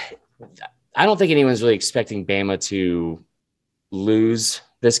 I don't think anyone's really expecting Bama to lose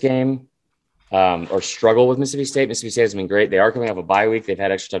this game or struggle with Mississippi State. Mississippi State has been great. They are coming off a bye week. They've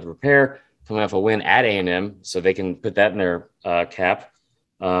had extra time to prepare, coming off a win at A&M, so they can put that in their cap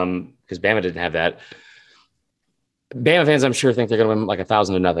because Bama didn't have that. Bama fans, I'm sure, think they're going to win like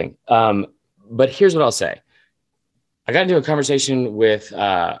 1,000-0. But here's what I'll say. I got into a conversation with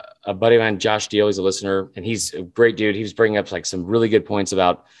a buddy of mine, Josh Deal. He's a listener, and he's a great dude. He was bringing up like some really good points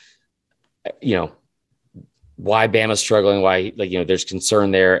about, why Bama's struggling, why there's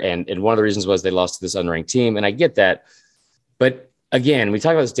concern there. And one of the reasons was they lost to this unranked team. And I get that. But again, we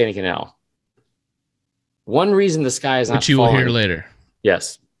talk about this Danny Kanell. One reason the sky is not falling. Which you will hear later.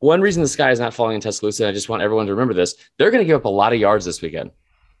 Yes. One reason the sky is not falling in Tuscaloosa, and I just want everyone to remember this, they're going to give up a lot of yards this weekend.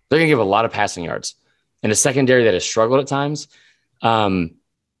 They're going to give a lot of passing yards. In a secondary that has struggled at times, they're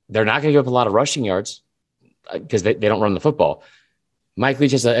not going to give up a lot of rushing yards because they don't run the football. Mike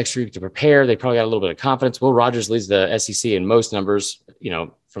Leach has an extra week to prepare. They probably got a little bit of confidence. Will Rogers leads the SEC in most numbers,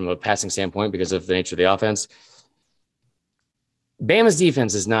 from a passing standpoint because of the nature of the offense. Bama's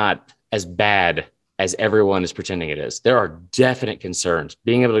defense is not as bad as everyone is pretending it is. There are definite concerns.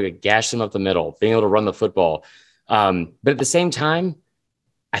 Being able to gash them up the middle, being able to run the football. But at the same time,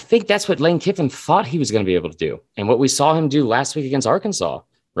 I think that's what Lane Kiffin thought he was going to be able to do. And what we saw him do last week against Arkansas,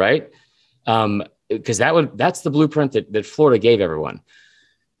 right? because that's the blueprint that Florida gave everyone.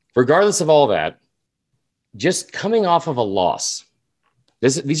 Regardless of all that, just coming off of a loss,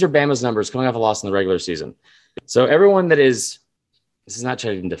 these are Bama's numbers coming off a loss in the regular season. So everyone this is not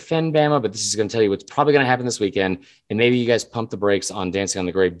trying to defend Bama, but this is going to tell you what's probably going to happen this weekend. And maybe you guys pump the brakes on Dancing on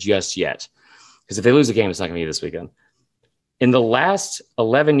the Grave just yet. Because if they lose a game, it's not going to be this weekend. In the last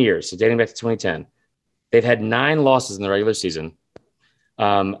 11 years, so dating back to 2010, they've had 9 losses in the regular season.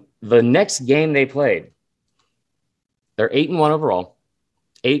 The next game they played, they're 8-1 overall,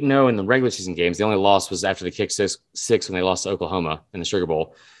 8-0 in the regular season games. The only loss was after the kick six when they lost to Oklahoma in the Sugar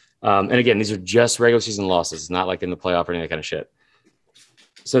Bowl. And again, these are just regular season losses, not like in the playoff or any of that kind of shit.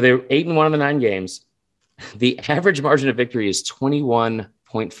 So they were 8-1 in the 9 games. The average margin of victory is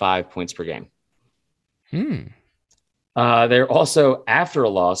 21.5 points per game. They're also, after a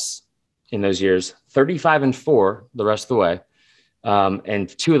loss in those years, 35-4 the rest of the way. And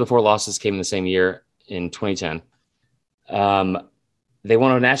 2 of the 4 losses came in the same year in 2010. They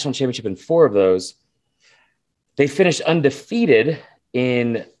won a national championship in 4 of those. They finished undefeated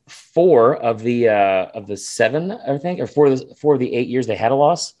in 4 of the 7, I think, or 4 of the 8 years they had a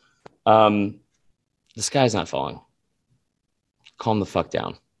loss. The sky's not falling. Calm the fuck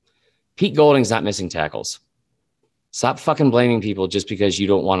down. Pete Golding's not missing tackles. Stop fucking blaming people just because you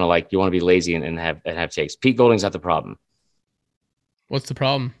don't want to you want to be lazy and have takes. Pete Golding's not the problem. What's the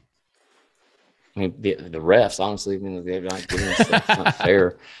problem? I mean, the refs, honestly, they're not giving us stuff. It's not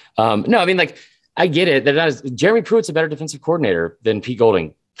fair. No, I mean, I get it. They're not Jeremy Pruitt's a better defensive coordinator than Pete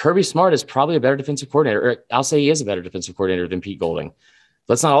Golding. Kirby Smart is probably a better defensive coordinator. Or I'll say he is a better defensive coordinator than Pete Golding.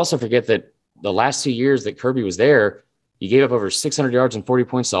 Let's not also forget that the last 2 years that Kirby was there, he gave up over 600 yards and 40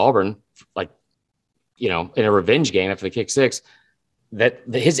 points to Auburn, in a revenge game after the kick 6.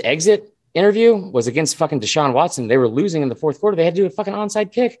 His exit interview was against fucking Deshaun Watson. They were losing in the 4th quarter. They had to do a fucking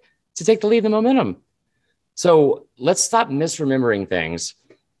onside kick to take the lead in the momentum. So let's stop misremembering things.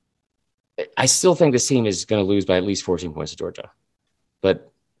 I still think this team is going to lose by at least 14 points to Georgia.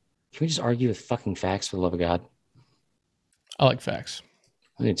 But can we just argue with fucking facts, for the love of God? I like facts.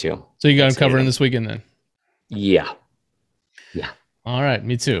 I do too. So you got them covering this weekend then? Yeah. All right,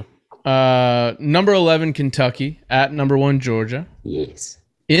 me too. Number 11, Kentucky at number 1, Georgia. Yes.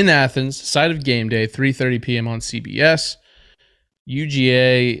 In Athens, site of game day, 3:30 p.m. on CBS.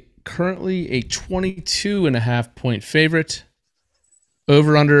 UGA currently a 22.5 point favorite.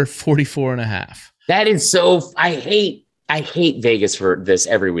 Over under 44.5. That is so. I hate Vegas for this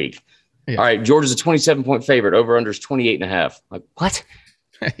every week. Yeah. All right, Georgia's a 27 point favorite. Over under is 28.5. Like what?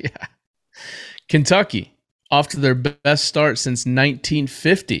 Yeah. Kentucky off to their best start since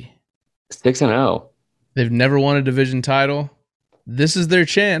 1950. 6-0. They've never won a division title. This is their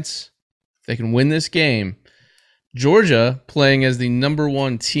chance. If they can win this game. Georgia playing as the number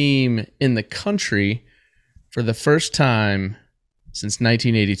 1 team in the country for the first time since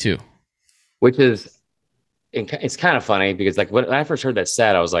 1982. Which is, it's kind of funny because when I first heard that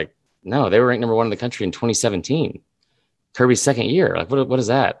stat, I was like, no, they were ranked number 1 in the country in 2017. Kirby's second year. What is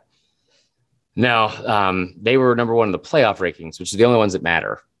that? No, they were number 1 in the playoff rankings, which is the only ones that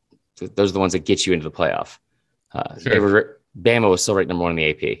matter. Those are the ones that get you into the playoff. Sure. Bama was still ranked number 1 in the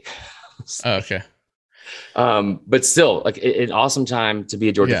AP. Oh, okay. But still, an awesome time to be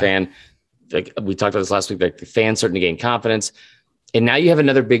a Georgia fan. We talked about this last week. The fans starting to gain confidence, and now you have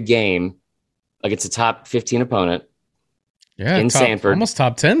another big game. It's a top 15 opponent. Yeah, in Sanford, almost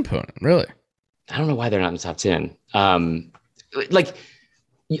top 10 opponent. Really, I don't know why they're not in the top 10. I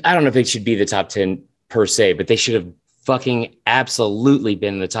don't know if they should be the top 10 per se, but they should have fucking absolutely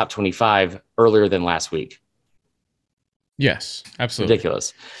been in the top 25 earlier than last week. Yes, absolutely.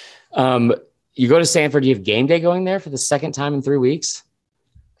 Ridiculous. You go to Sanford, you have game day going there for the second time in 3 weeks.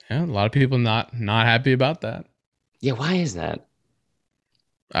 Yeah, a lot of people not happy about that. Yeah, why is that?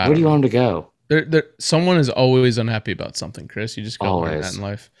 Where do you want them to go? Someone is always unhappy about something, Chris. You just got to learn that in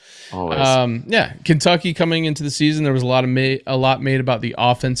life. Always. Yeah, Kentucky coming into the season, there was a lot made about the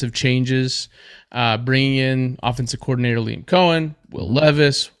offensive changes, bringing in offensive coordinator Liam Cohen, Will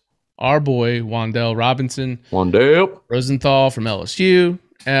Levis, our boy Wan'Dale Robinson, Rosenthal from LSU,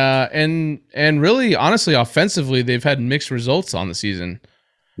 and really, honestly, offensively, they've had mixed results on the season.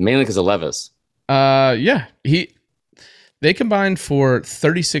 Mainly because of Levis. Yeah, they combined for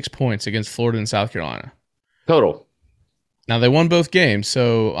 36 points against Florida and South Carolina. Total. Now, they won both games,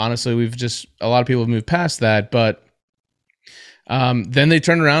 so honestly, a lot of people have moved past that, but then they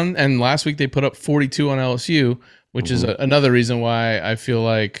turned around, and last week they put up 42 on LSU, which is another reason why I feel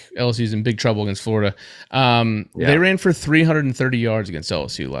like LSU is in big trouble against Florida. They ran for 330 yards against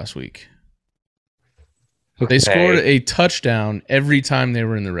LSU last week. Okay. They scored a touchdown every time they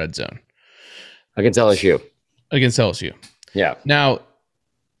were in the red zone. against LSU. Against LSU. Yeah. Now,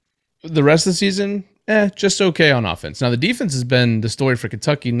 the rest of the season, just okay on offense. Now, the defense has been the story for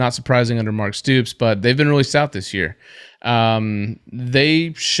Kentucky, not surprising under Mark Stoops, but they've been really stout this year.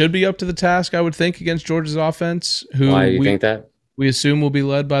 They should be up to the task, I would think, against Georgia's offense. Why do you think that? We assume will be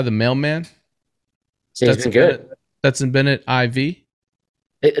led by the mailman. He's been good. Stetson Bennett, IV.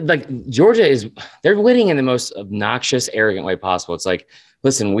 Georgia they're winning in the most obnoxious, arrogant way possible. It's like,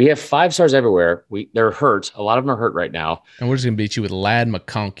 listen, we have 5 stars everywhere. They're hurt. A lot of them are hurt right now. And we're just going to beat you with Ladd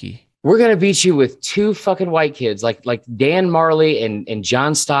McConkey. We're going to beat you with 2 fucking white kids like Dan Marley and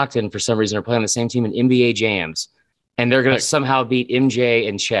John Stockton, for some reason, are playing on the same team in NBA jams. And they're going to somehow beat MJ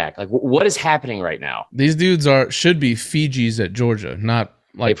and Shaq. Like, what is happening right now? These dudes should be Fijis at Georgia, not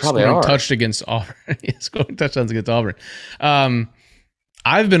like scoring touchdowns against Auburn. Scoring touchdowns against Auburn.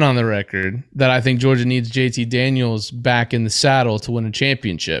 I've been on the record that I think Georgia needs JT Daniels back in the saddle to win a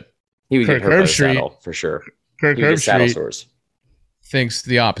championship. He would get hurt by the saddle, for sure. Kirk Herbstreit thinks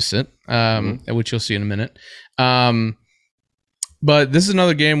the opposite, which you'll see in a minute. But this is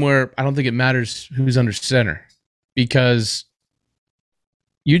another game where I don't think it matters who's under center, because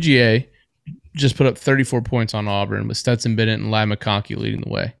UGA just put up 34 points on Auburn with Stetson Bennett and Ladd McConkey leading the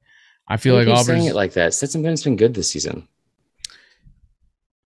way. I feel like Auburn's saying it like that. Stetson Bennett's been good this season.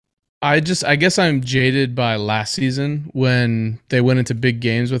 I guess I'm jaded by last season when they went into big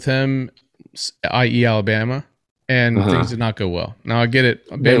games with him, i.e. Alabama, and things did not go well. Now I get it.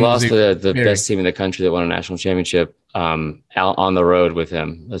 They lost to the best team in the country that won a national championship out on the road with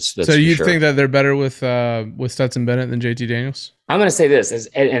him. That's so you think that they're better with Stetson Bennett than JT Daniels? I'm going to say this,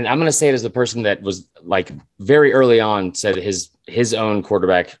 and I'm going to say it as the person that was like very early on said his own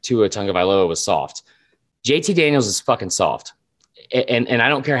quarterback, Tua Tagovailoa, was soft. JT Daniels is fucking soft. And I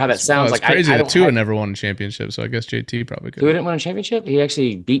don't care how that sounds. It's crazy that Tua never won a championship, so I guess JT probably could. Tua didn't win a championship? He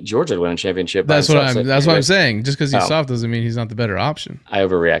actually beat Georgia to win a championship. That's what I'm saying. Just because he's soft doesn't mean he's not the better option. I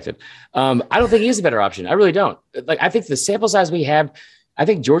overreacted. I don't think he is a better option. I really don't. I think the sample size we have, I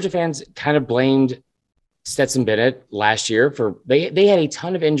think Georgia fans kind of blamed Stetson Bennett last year for they had a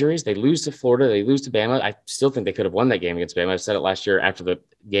ton of injuries. They lose to Florida. They lose to Bama. I still think they could have won that game against Bama. I said it last year after the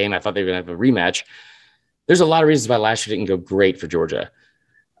game. I thought they were going to have a rematch. There's a lot of reasons why last year didn't go great for Georgia.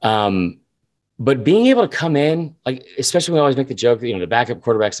 But being able to come in, like, especially when we always make the joke that, the backup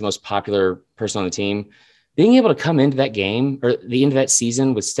quarterback's the most popular person on the team, being able to come into that game or the end of that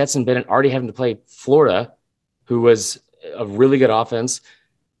season with Stetson Bennett already having to play Florida, who was a really good offense,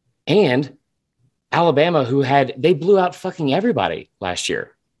 and Alabama, they blew out fucking everybody last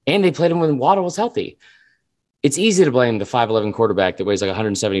year, and they played him when Waddle was healthy. It's easy to blame the 5'11" quarterback that weighs like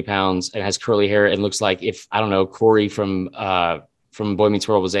 170 pounds and has curly hair and looks like Corey from Boy Meets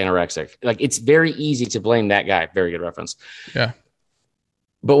World was anorexic. Like, it's very easy to blame that guy. Very good reference. Yeah.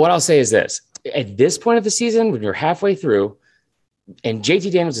 But what I'll say is this. At this point of the season, when you're halfway through, and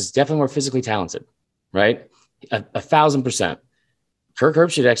JT Daniels is definitely more physically talented, right? 1,000%. Kirk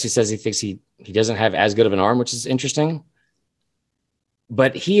Herbstreit actually says he thinks he doesn't have as good of an arm, which is interesting.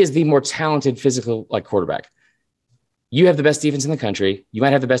 But he is the more talented physical quarterback. You have the best defense in the country. You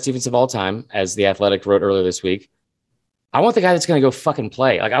might have the best defense of all time, as The Athletic wrote earlier this week. I want the guy that's going to go fucking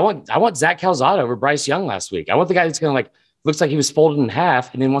play. Like, I want Zach Calzada over Bryce Young last week. I want the guy that's going to looks like he was folded in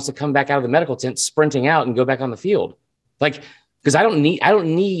half and then wants to come back out of the medical tent sprinting out and go back on the field. Because I don't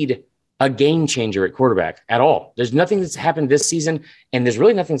need a game changer at quarterback at all. There's nothing that's happened this season, and there's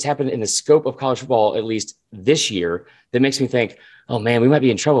really nothing that's happened in the scope of college football, at least this year, that makes me think, oh man, we might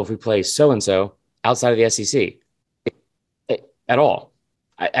be in trouble if we play so-and-so outside of the SEC at all.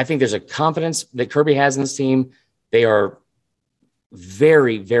 I think there's a confidence that Kirby has in this team. They are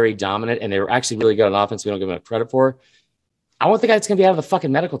very, very dominant, and they're actually really good on offense. We don't give them credit for. I want the guy that's going to be out of the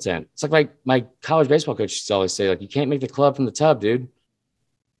fucking medical tent. It's like my college baseball coach used to always say, you can't make the club from the tub, dude.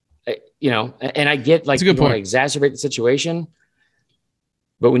 And I get you want to exacerbate the situation,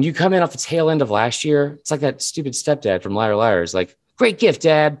 but when you come in off the tail end of last year, it's like that stupid stepdad from Liar Liar is like, great gift,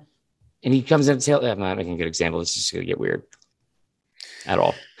 Dad. And he comes in at the tail. I'm not making a good example. It's just going to get weird at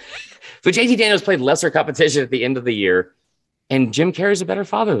all. But JT Daniels played lesser competition at the end of the year, and Jim Carrey's a better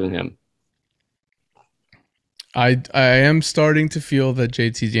father than him. I am starting to feel that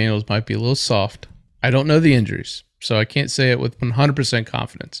JT Daniels might be a little soft. I don't know the injuries, so I can't say it with 100%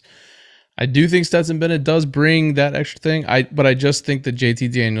 confidence. I do think Stetson Bennett does bring that extra thing. But I just think that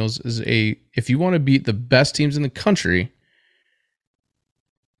JT Daniels is if you want to beat the best teams in the country,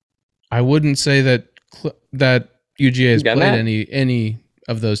 I wouldn't say that UGA has played any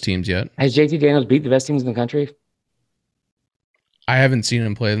of those teams yet. Has JT Daniels beat the best teams in the country? I haven't seen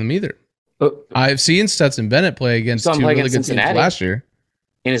him play them either. I've seen Stetson Bennett play against two really good teams last year.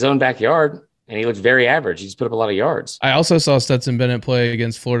 In his own backyard. and he looked very average. He just put up a lot of yards. I also saw Stetson Bennett play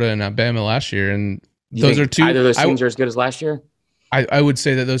against Florida and Alabama last year, and those are two. Either of those teams are as good as last year. I would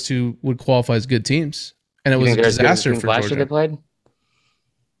say that those two would qualify as good teams, and it was a disaster for Georgia. Last year they played?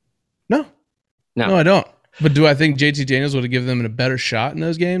 No, I don't. But do I think JT Daniels would have given them a better shot in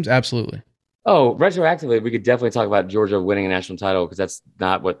those games? Absolutely. Oh, retroactively, we could definitely talk about Georgia winning a national title because that's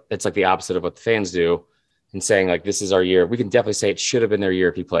not what it's like the opposite of what the fans do and saying like, this is our year. We can definitely say it should have been their year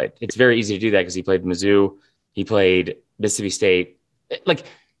if he played. It's very easy to do that because he played Mizzou. He played Mississippi State. Like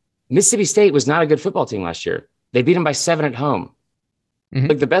Mississippi State was not a good football team last year. They beat him by 7 at home. Mm-hmm.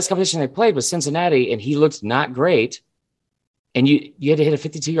 Like the best competition they played was Cincinnati and he looked not great. And you had to hit a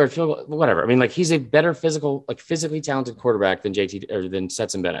 52-yard field goal, whatever. I mean, like he's a better physically talented quarterback than than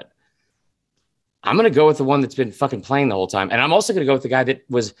Stetson Bennett. I'm going to go with the one that's been fucking playing the whole time. And I'm also going to go with the guy that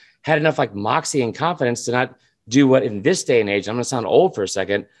had enough like moxie and confidence to not do what in this day and age, I'm going to sound old for a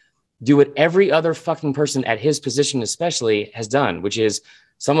second, do what every other fucking person at his position especially has done, which is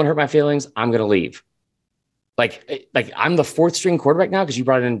someone hurt my feelings, I'm going to leave. Like I'm the 4th string quarterback now because you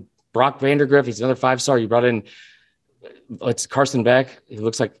brought in Brock Vandergriff. He's another 5-star. You brought in it's Carson Beck. He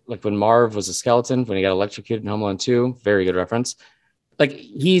looks like when Marv was a skeleton when he got electrocuted in Home Alone 2. Very good reference. Like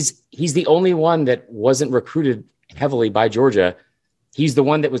he's the only one that wasn't recruited heavily by Georgia. He's the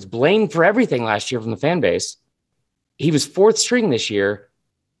one that was blamed for everything last year from the fan base. He was 4th string this year,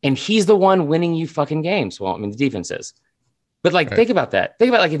 and he's the one winning you fucking games. Well, I mean, the defense is. But like, Think about that. Think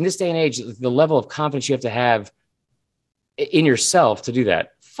about like in this day and age, the level of confidence you have to have in yourself to do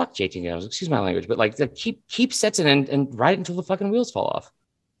that. Fuck JT Daniels, excuse my language, but like keep Stetson and ride it until the fucking wheels fall off.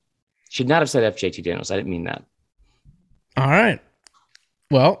 Should not have said F JT Daniels. I didn't mean that. All right.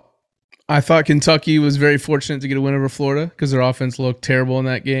 Well, I thought Kentucky was very fortunate to get a win over Florida because their offense looked terrible in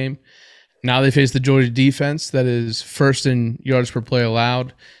that game. Now they face the Georgia defense that is first in yards per play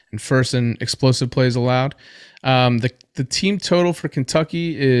allowed and first in explosive plays allowed. The team total for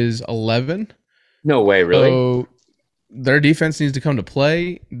Kentucky is 11. No way, really? So their defense needs to come to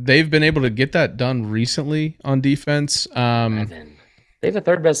play. They've been able to get that done recently on defense. They have the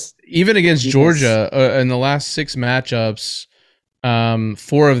 3rd best. Even against defense. Georgia in the last 6 matchups,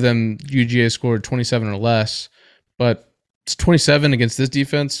 4 of them UGA scored 27 or less, but it's 27 against this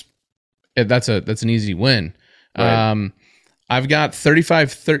defense. That's an easy win. Right. I've got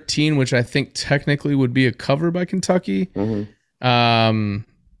 35-13, which I think technically would be a cover by Kentucky. Mm-hmm.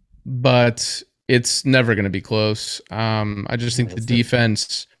 But it's never going to be close. I just think the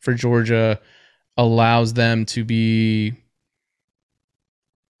defense for Georgia allows them to be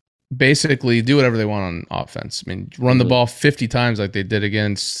basically do whatever they want on offense. I mean, run the ball 50 times like they did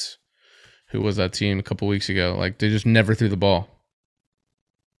against, who was that team a couple weeks ago? Like they just never threw the ball.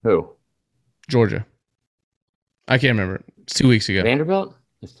 Who? Georgia. I can't remember. It's 2 weeks ago. Vanderbilt?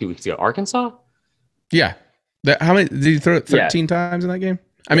 It's 2 weeks ago. Arkansas? Yeah. How many did you throw it 13 times in that game?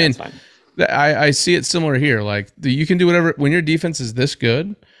 I mean, I see it similar here. Like you can do whatever when your defense is this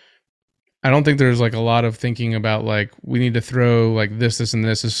good. I don't think there's like a lot of thinking about like we need to throw like this, and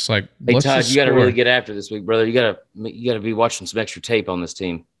this. It's just like, hey Todd, you got to really get after this week, brother. You got to be watching some extra tape on this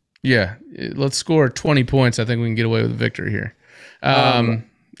team. Yeah, let's score 20 points. I think we can get away with a victory here.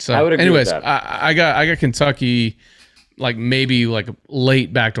 So, I would agree anyways, with that. I got Kentucky, like maybe like a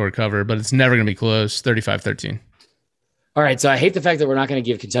late backdoor cover, but it's never gonna be close. 35-13. All right, so I hate the fact that we're not going to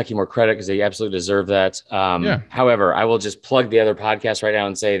give Kentucky more credit because they absolutely deserve that. However, I will just plug the other podcast right now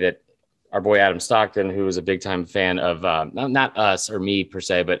and say that our boy Adam Stockton, who is a big time fan of not us or me per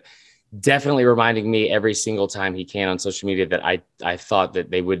se, but definitely reminding me every single time he can on social media that I thought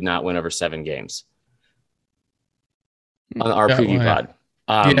that they would not win over 7 games on our preview pod.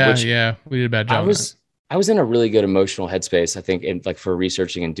 We did a bad job. I was in a really good emotional headspace, I think, in like for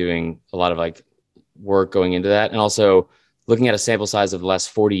researching and doing a lot of like work going into that, and also looking at a sample size of the last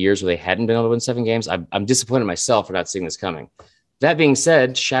 40 years where they hadn't been able to win 7 games. I'm disappointed in myself for not seeing this coming. That being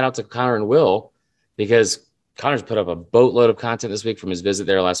said, shout out to Connor and Will, because Connor's put up a boatload of content this week from his visit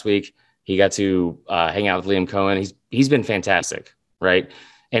there last week. He got to hang out with Liam Cohen. He's been fantastic, right?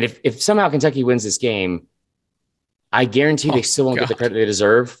 And if somehow Kentucky wins this game, I guarantee they still won't get the credit they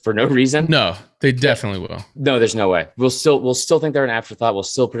deserve for no reason. No, they definitely will. No, there's no way. We'll still think they're an afterthought. We'll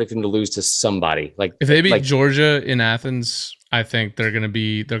still predict them to lose to somebody. Like if they beat Georgia in Athens, I think they're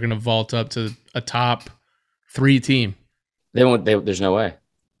gonna vault up to a top 3 team. They won't. There's no way.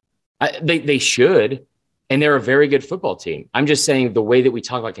 They should, and they're a very good football team. I'm just saying the way that we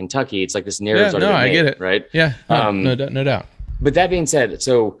talk about Kentucky, it's like this narrative. Yeah, no, I get it. Right? Yeah, no doubt. But that being said,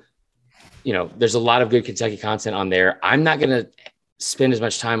 so there's a lot of good Kentucky content on there. I'm not going to spend as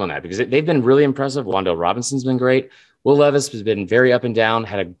much time on that because they've been really impressive. Wan'Dale Robinson's been great. Will Levis has been very up and down,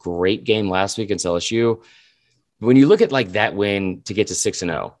 had a great game last week against LSU. When you look at like that win to get to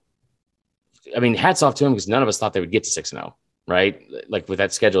 6-0, I mean, hats off to him because none of us thought they would get to 6-0, right? Like with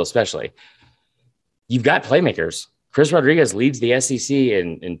that schedule, especially. You've got playmakers. Chris Rodriguez leads the SEC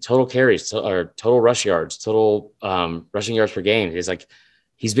in total carries or total rush yards, total rushing yards per game.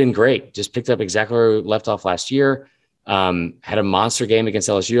 He's been great. Just picked up exactly where we left off last year. Had a monster game against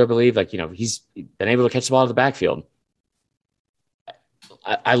LSU, I believe. He's been able to catch the ball out of the backfield.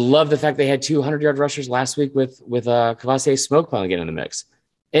 I love the fact they had 200-yard rushers last week with Kavosiey Smoke finally getting in the mix.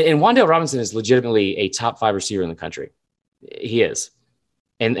 And Wan'Dale Robinson is legitimately a top 5 receiver in the country. He is.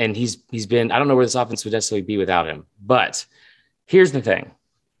 And he's been, I don't know where this offense would necessarily be without him. But here's the thing.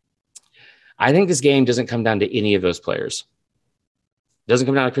 I think this game doesn't come down to any of those players. Doesn't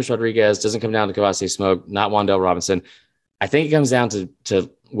come down to Chris Rodriguez, doesn't come down to Kavosiey Smoke, not Wan'Dale Robinson. I think it comes down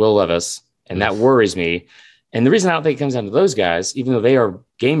to Will Levis, and that worries me. And the reason I don't think it comes down to those guys, even though they are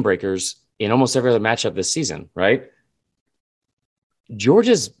game breakers in almost every other matchup this season, right?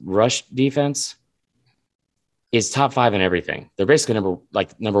 Georgia's rush defense is top 5 in everything. They're basically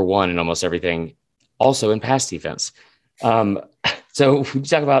number 1 in almost everything, also in pass defense. So we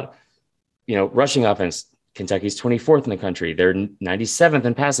talk about, rushing offense. Kentucky's 24th in the country. They're 97th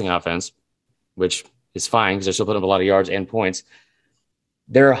in passing offense, which is fine because they're still putting up a lot of yards and points.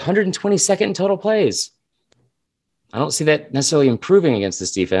 They're 122nd in total plays. I don't see that necessarily improving against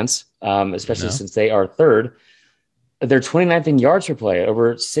this defense, especially since they are 3rd. They're 29th in yards per play,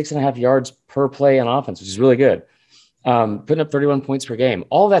 over 6.5 yards per play on offense, which is really good. Putting up 31 points per game.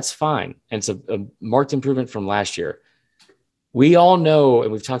 All that's fine. And it's a marked improvement from last year. We all know,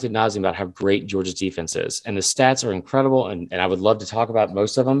 and we've talked ad nauseum about how great Georgia's defense is. And the stats are incredible, and I would love to talk about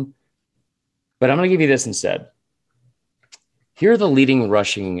most of them. But I'm going to give you this instead. Here are the leading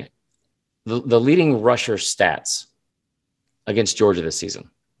rusher stats against Georgia this season.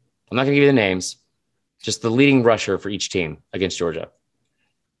 I'm not going to give you the names, just the leading rusher for each team against Georgia.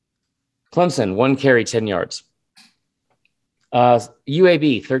 Clemson, 1 carry, 10 yards.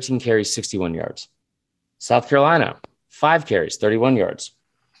 UAB, 13 carries, 61 yards. South Carolina, 5 carries, 31 yards.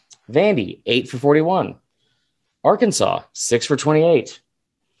 Vandy, 8 for 41. Arkansas, 6 for 28.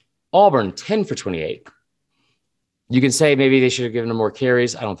 Auburn, 10 for 28. You can say maybe they should have given them more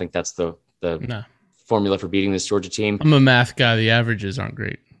carries. I don't think that's the formula for beating this Georgia team. I'm a math guy. The averages aren't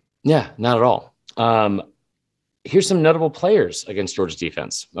great. Yeah, not at all. Here's some notable players against Georgia's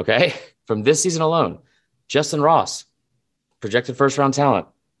defense, okay? From this season alone. Justin Ross, projected first-round talent.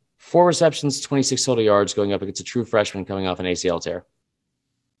 4 receptions, 26 total yards, going up against a true freshman coming off an ACL tear.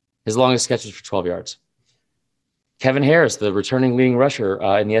 His longest catch was for 12 yards. Kevin Harris, the returning leading rusher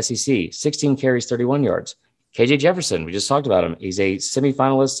in the SEC, 16 carries, 31 yards. KJ Jefferson, we just talked about him. He's a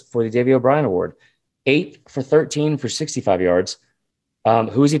semifinalist for the Davey O'Brien Award. 8 for 13 for 65 yards.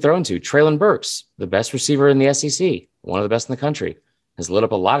 Who is he throwing to? Treylon Burks, the best receiver in the SEC, one of the best in the country, has lit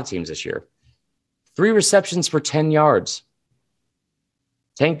up a lot of teams this year. 3 receptions for 10 yards.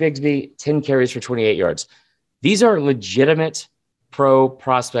 Tank Bigsby, 10 carries for 28 yards. These are legitimate pro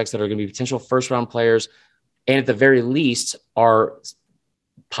prospects that are going to be potential first-round players, and at the very least are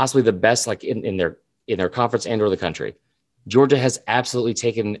possibly the best in their conference and or the country. Georgia has absolutely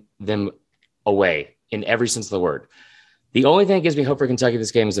taken them away in every sense of the word. The only thing that gives me hope for Kentucky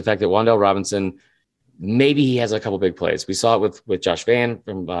this game is the fact that Wan'Dale Robinson, maybe he has a couple big plays. We saw it with Josh Vann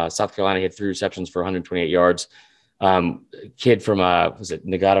from South Carolina. He had 3 receptions for 128 yards. Kid from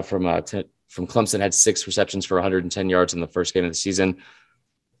Nagata from Clemson had 6 receptions for 110 yards in the first game of the season.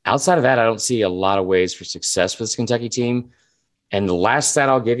 Outside of that, I don't see a lot of ways for success for this Kentucky team. And the last stat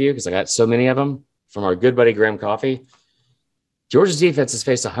I'll give you, because I got so many of them from our good buddy Graham Coffey, Georgia's defense has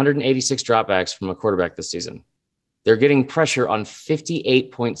faced 186 dropbacks from a quarterback this season. They're getting pressure on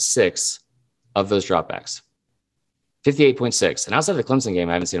 58.6 of those dropbacks. 58.6. And outside of the Clemson game,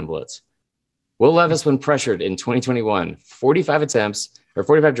 I haven't seen him blitz. Will Levis, when pressured in 2021, 45 attempts or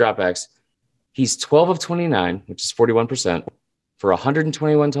 45 dropbacks. He's 12 of 29, which is 41%, for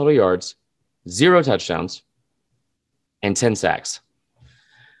 121 total yards, 0 touchdowns, and 10 sacks.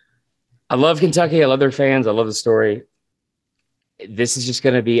 I love Kentucky. I love their fans. I love the story. This is just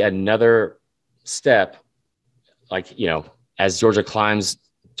going to be another step, as Georgia climbs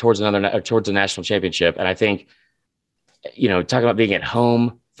towards a national championship. And I think, talking about being at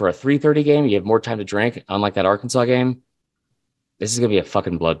home for a 3:30 game, you have more time to drink, unlike that Arkansas game. This is going to be a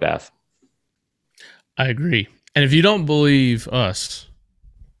fucking bloodbath. I agree. And if you don't believe us,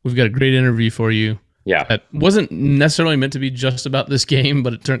 we've got a great interview for you. Yeah. That wasn't necessarily meant to be just about this game,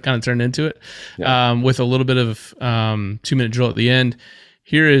 but it kind of turned into it with a little bit of 2-minute drill at the end.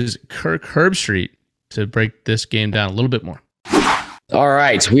 Here is Kirk Herbstreit to break this game down a little bit more. All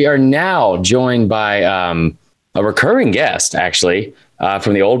right. We are now joined by a recurring guest, actually,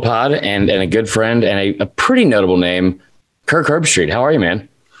 from the old pod and a good friend and a pretty notable name, Kirk Herbstreit. How are you, man?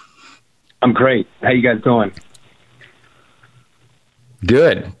 I'm great. How you guys doing?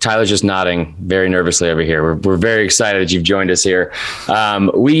 Good. Tyler's just nodding very nervously over here. We're very excited that you've joined us here.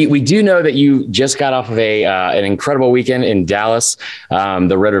 We do know that you just got off of an incredible weekend in Dallas,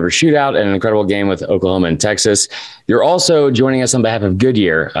 the Red River Shootout, and an incredible game with Oklahoma and Texas. You're also joining us on behalf of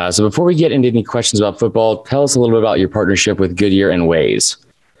Goodyear. So before we get into any questions about football, tell us a little bit about your partnership with Goodyear and Waze.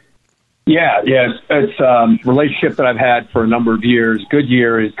 Yeah, it's a relationship that I've had for a number of years.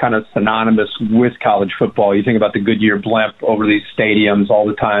 Goodyear is kind of synonymous with college football. You think about the Goodyear blimp over these stadiums all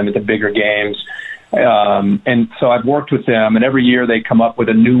the time at the bigger games. And so I've worked with them, and every year they come up with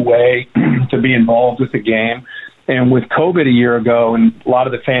a new way to be involved with the game. And with COVID a year ago and a lot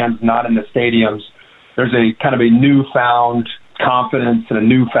of the fans not in the stadiums, there's a kind of a newfound confidence and a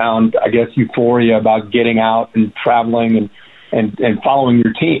newfound, I guess, euphoria about getting out and traveling and following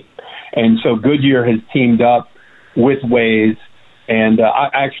your team. And so Goodyear has teamed up with Waze, and I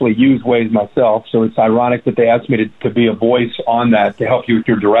actually use Waze myself, so it's ironic that they asked me to be a voice on that to help you with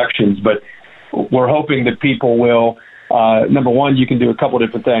your directions. But we're hoping that people will, number one, you can do a couple of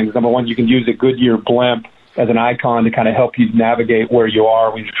different things. Number one, you can use a Goodyear blimp as an icon to kind of help you navigate where you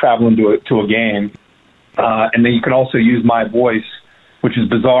are when you're traveling to a game. And then you can also use my voice, which is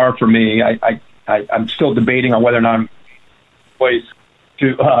bizarre for me. I'm still debating on whether or not I'm voice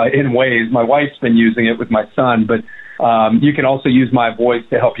in Waze. My wife's been using it with my son, but you can also use my voice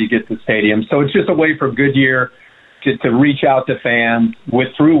to help you get to stadium. So it's just a way for Goodyear to reach out to fans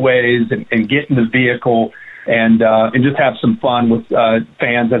through Waze and get in the vehicle and just have some fun with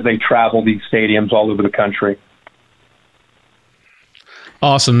fans as they travel these stadiums all over the country.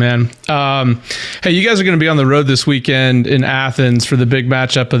 Awesome, man. Hey, you guys are going to be on the road this weekend in Athens for the big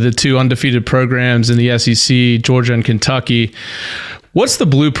matchup of the two undefeated programs in the SEC, Georgia and Kentucky. What's the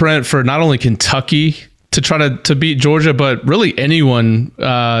blueprint for not only Kentucky to try to beat Georgia, but really anyone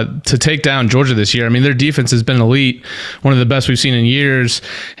to take down Georgia this year? I mean, their defense has been elite, one of the best we've seen in years.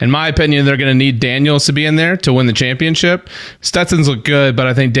 In my opinion, they're going to need Daniels to be in there to win the championship. Stetson's look good, but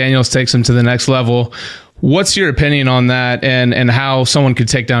I think Daniels takes them to the next level. What's your opinion on that and how someone could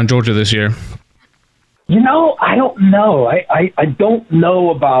take down Georgia this year? I don't know. I don't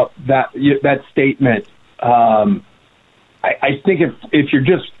know about that statement. I think if you're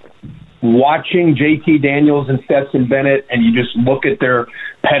just watching JT Daniels and Stetson Bennett and you just look at their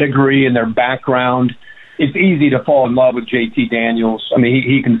pedigree and their background, it's easy to fall in love with JT Daniels. I mean,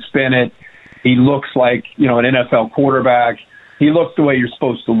 he can spin it. He looks like, an NFL quarterback. He looks the way you're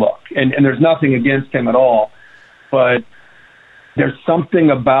supposed to look. And there's nothing against him at all. But there's something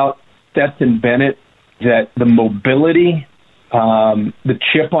about Stetson Bennett that the mobility, the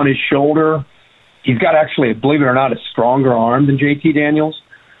chip on his shoulder, he's got actually, believe it or not, a stronger arm than JT Daniels.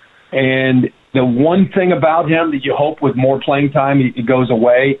 And the one thing about him that you hope with more playing time he goes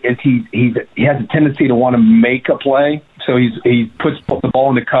away is he has a tendency to want to make a play. So he puts the ball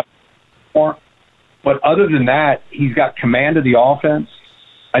in the cup more. But other than that, he's got command of the offense.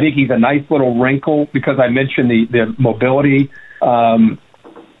 I think he's a nice little wrinkle because I mentioned the mobility.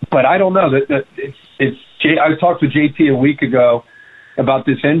 But I don't know. I talked to JT a week ago about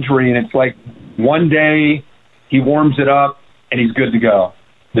this injury, and it's like one day he warms it up and he's good to go.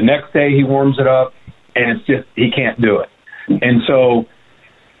 The next day he warms it up and it's just he can't do it. And so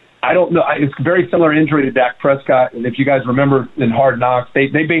I don't know. It's a very similar injury to Dak Prescott. And if you guys remember in Hard Knocks, they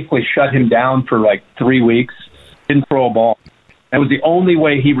basically shut him down for like 3 weeks, didn't throw a ball. That was the only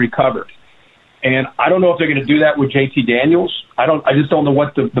way he recovered. And I don't know if they're going to do that with JT Daniels. I just don't know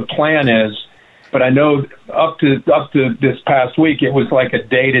what the plan is. But I know up to this past week, it was like a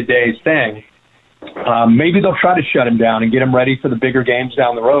day-to-day thing. Maybe they'll try to shut him down and get him ready for the bigger games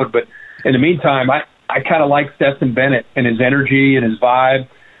down the road. But in the meantime, I kind of like Stetson Bennett and his energy and his vibe.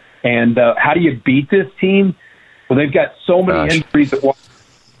 And how do you beat this team? Well, they've got so many injuries at once.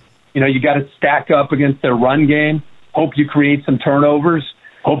 You got to stack up against their run game. Hope you create some turnovers.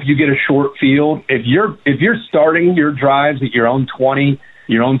 Hope you get a short field. If you're starting your drives at your own 20,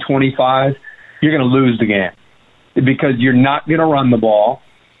 your own 25, you're going to lose the game because you're not going to run the ball.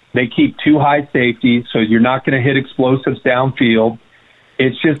 They keep 2 high safeties, so you're not going to hit explosives downfield.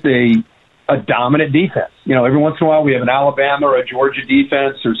 It's just a dominant defense. Every once in a while we have an Alabama or a Georgia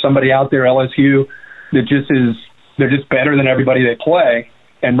defense or somebody out there, LSU, that they're just better than everybody they play.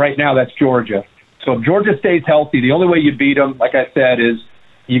 And right now that's Georgia. So if Georgia stays healthy, the only way you beat them, like I said, is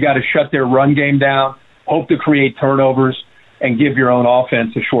you got to shut their run game down, hope to create turnovers. and give your own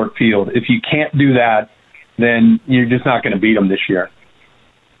offense a short field. If you can't do that, then you're just not going to beat them this year.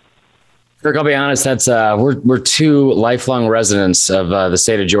 Kirk, I'll be honest, that's we're two lifelong residents of the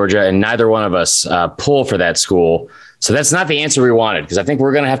state of Georgia, and neither one of us pull for that school. So that's not the answer we wanted, because I think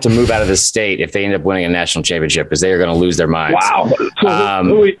we're going to have to move out of this state if they end up winning a national championship, because they are going to lose their minds. Wow.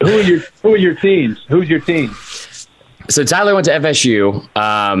 So who are your teams? Who's your team? So Tyler went to FSU.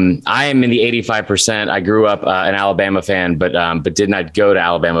 I am in the 85%. I grew up an Alabama fan, but did not go to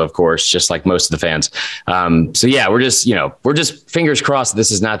Alabama, of course, just like most of the fans. So yeah, we're just fingers crossed that this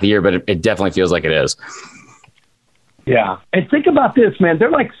is not the year, but it definitely feels like it is. Yeah. And think about this, man.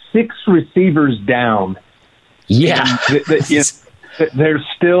 They're like 6 receivers down. Yeah. They're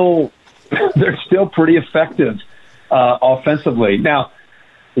still pretty effective offensively. Now,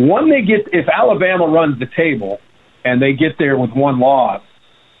 if Alabama runs the table and they get there with one loss,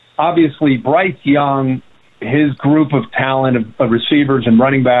 obviously Bryce Young, his group of talent of receivers and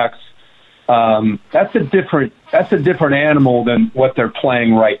running backs, that's a different animal than what they're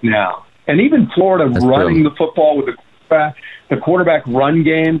playing right now. And even Florida running the football with the quarterback run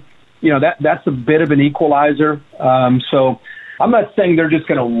game, that's a bit of an equalizer. So I'm not saying they're just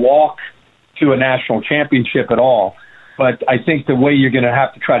going to walk to a national championship at all, but I think the way you're going to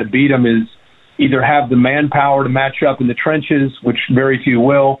have to try to beat them is either have the manpower to match up in the trenches, which very few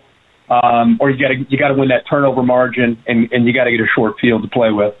will, or you got to win that turnover margin, and you got to get a short field to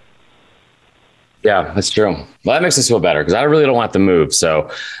play with. Yeah, that's true. Well, that makes us feel better, because I really don't want to move.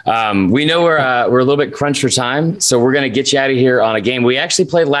 So we know we're a little bit crunched for time, so we're going to get you out of here on a game we actually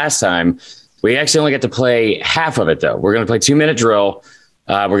played last time. We actually only got to play half of it, though. We're going to play 2-minute drill.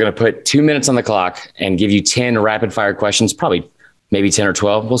 We're going to put 2 minutes on the clock and give you 10 rapid fire questions, probably maybe 10 or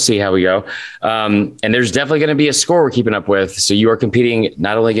 12. We'll see how we go. And there's definitely going to be a score we're keeping up with. So you are competing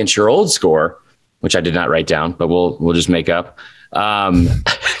not only against your old score, which I did not write down, but we'll just make up,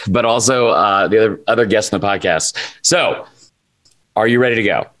 but also the other guests on the podcast. So are you ready to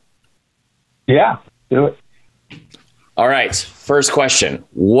go? Yeah, do it. All right. First question.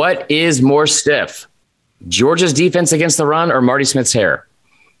 What is more stiff, Georgia's defense against the run or Marty Smith's hair?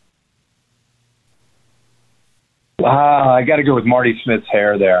 I got to go with Marty Smith's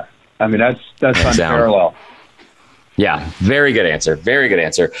hair there. I mean, that's unparalleled. Yeah, very good answer. Very good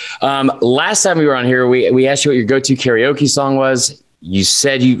answer. Last time we were on here, we asked you what your go-to karaoke song was. You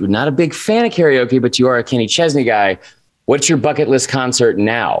said you're not a big fan of karaoke, but you are a Kenny Chesney guy. What's your bucket list concert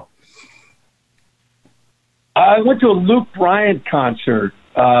now? I went to a Luke Bryant concert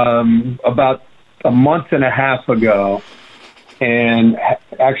about a month and a half ago, and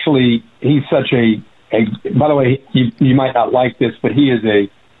actually, he's such a by the way, you might not like this, but he is a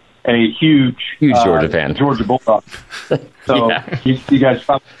huge Georgia fan, Georgia Bulldog. So yeah. you guys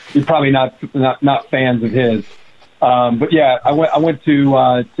you're probably not fans of his. But yeah, I went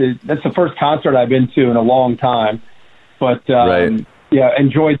to that's the first concert I've been to in a long time. But right. Yeah,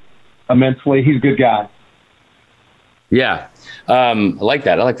 enjoyed immensely. He's a good guy. Yeah. I like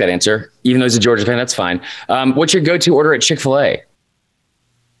that. I like that answer. Even though he's a Georgia fan, that's fine. What's your go-to order at Chick-fil-A?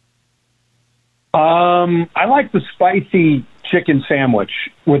 I like the spicy chicken sandwich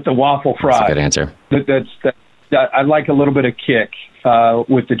with the waffle fry. That's a good answer. I like a little bit of kick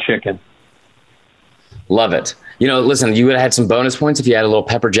with the chicken. Love it. Listen, you would have had some bonus points if you had a little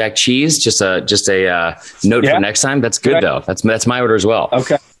pepper jack cheese. Just a note for next time. That's good though. That's my order as well.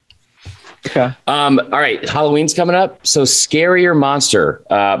 Okay. All right. Halloween's coming up. So scary or monster?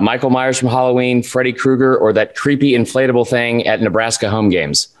 Michael Myers from Halloween, Freddy Krueger, or that creepy inflatable thing at Nebraska home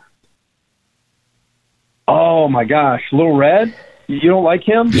games? Oh my gosh, Little Red. You don't like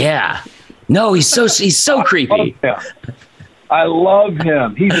him? Yeah. No, he's so creepy. I love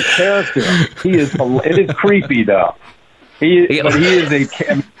him. He's a character. He is. It is creepy though. He is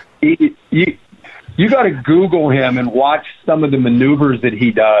a. You got to Google him and watch some of the maneuvers that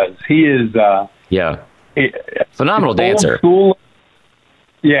he does. He is. Phenomenal dancer.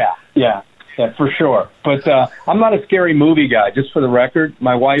 Yeah, for sure. But I'm not a scary movie guy. Just for the record,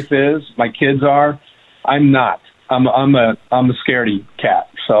 my wife is. My kids are. I'm not. I'm a scaredy cat.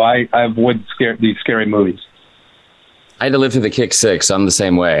 So I avoid these scary movies. I had to live through the Kick 6. So I'm the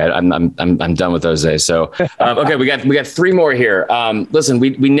same way. I'm done with those days. So okay, we got 3 more here. Listen, we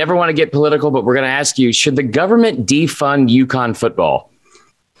never want to get political, but we're going to ask you: should the government defund UConn football?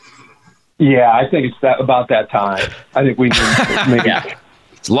 Yeah, I think it's about that time. I think we can maybe. Yeah.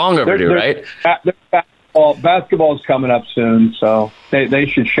 It's long overdue, right? Basketball's coming up soon, so they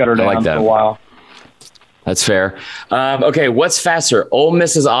should shut her down for a while. That's fair. Okay, what's faster, Ole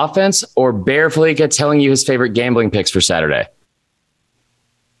Miss's offense or Bear Felica telling you his favorite gambling picks for Saturday?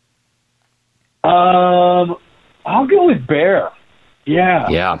 Ole I'll go with Bear. Yeah.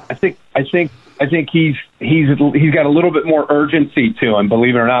 Yeah. I think he's got a little bit more urgency to him,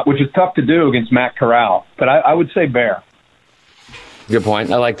 believe it or not, which is tough to do against Matt Corral. But I would say Bear. Good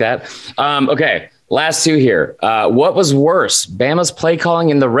point. I like that. Okay. Last two here. What was worse, Bama's play calling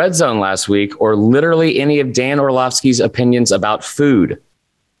in the red zone last week, or literally any of Dan Orlovsky's opinions about food?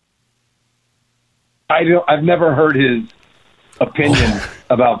 I've never heard his opinion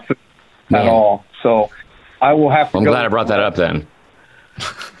about food at all. So I will have to. I'm glad I brought that up then.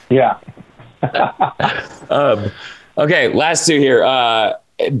 Yeah. Okay. Last two here.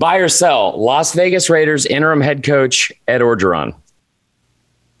 Buy or sell, Las Vegas Raiders interim head coach Ed Orgeron.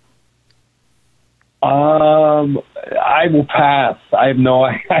 I will pass. I have no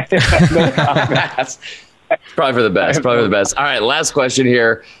comment. Probably for the best. All right, last question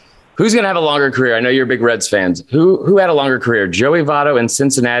here. Who's going to have a longer career? I know you're big Reds fans. Who had a longer career, Joey Votto in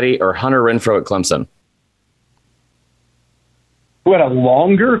Cincinnati or Hunter Renfrow at Clemson? Who had a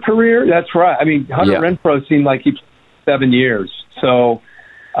longer career? That's right. I mean, Hunter Renfrow seemed like he played 7 years. So,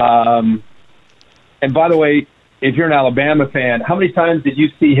 and by the way, if you're an Alabama fan, how many times did you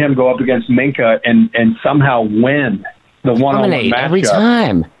see him go up against Minka and somehow win the one-on-one matchup? Every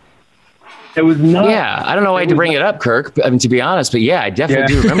time. It was nuts. Yeah, I don't know why to bring it up, Kirk. I mean, to be honest, but yeah, I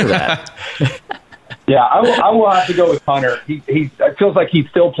definitely do remember that. Yeah, I will have to go with Hunter. It feels like he's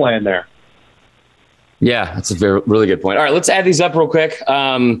still playing there. Yeah, that's a really good point. All right, let's add these up real quick.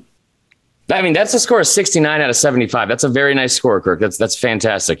 I mean, that's a score of 69 out of 75. That's a very nice score, Kirk. That's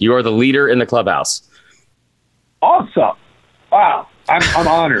fantastic. You are the leader in the clubhouse. Awesome. Wow. I'm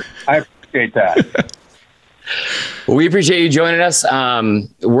honored. I appreciate that. Well, we appreciate you joining us.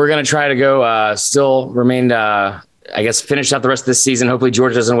 We're going to try to go finish out the rest of this season. Hopefully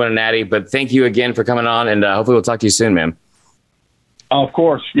Georgia doesn't win a natty, but thank you again for coming on, and hopefully we'll talk to you soon, man. Of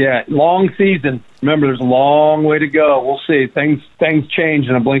course. Yeah. Long season. Remember, there's a long way to go. We'll see. Things change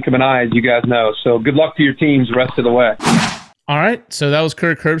in a blink of an eye, as you guys know. So good luck to your teams the rest of the way. All right. So that was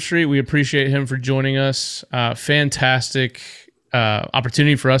Kirk Herbstreit. We appreciate him for joining us. Fantastic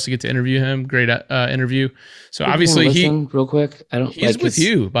opportunity for us to get to interview him. Great interview. So obviously real quick. He's with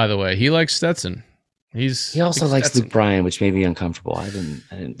you, by the way. He likes Stetson. He also likes Stetson. Luke Bryan, which made me uncomfortable.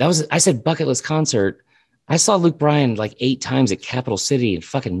 I said bucket list concert. I saw Luke Bryan like 8 times at Capital City in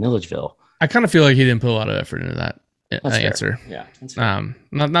fucking Milledgeville. I kind of feel like he didn't put a lot of effort into that answer. Yeah. That's fair.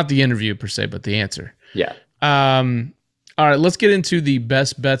 Not the interview per se, but the answer. Yeah. All right, let's get into the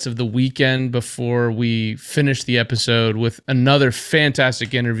best bets of the weekend before we finish the episode with another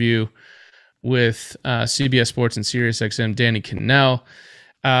fantastic interview with CBS Sports and SiriusXM Danny Kanell.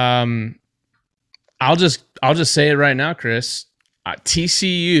 I'll just say it right now, Chris.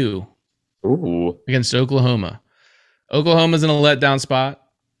 TCU against Oklahoma. Oklahoma's in a letdown spot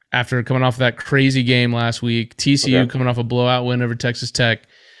after coming off that crazy game last week. TCU coming off a blowout win over Texas Tech.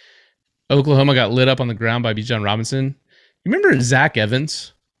 Oklahoma got lit up on the ground by Bijan Robinson. You remember Zach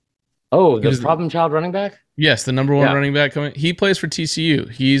Evans? Oh, the problem child running back? Yes, the number 1 running back coming. He plays for TCU.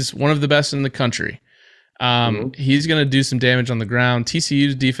 He's one of the best in the country. He's going to do some damage on the ground.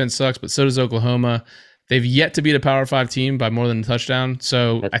 TCU's defense sucks, but so does Oklahoma. They've yet to beat a Power 5 team by more than a touchdown.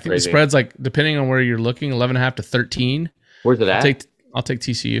 So I think the spread's like, depending on where you're looking, 11.5 to 13. Where's it at? I'll take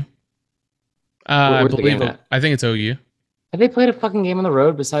TCU. I believe I think it's OU. Have they played a fucking game on the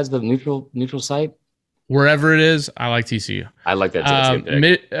road besides the neutral site? Wherever it is, I like TCU. I like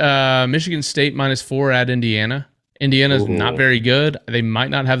that. Michigan State -4 at Indiana. Indiana's not very good. They might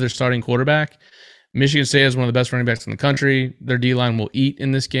not have their starting quarterback. Michigan State has one of the best running backs in the country. Their D-line will eat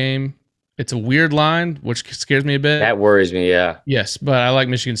in this game. It's a weird line, which scares me a bit. That worries me, yeah. Yes, but I like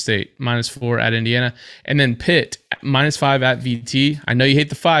Michigan State -4 at Indiana. And then Pitt -5 at VT. I know you hate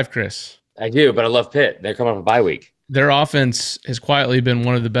the 5, Chris. I do, but I love Pitt. They're coming off a bye week. Their offense has quietly been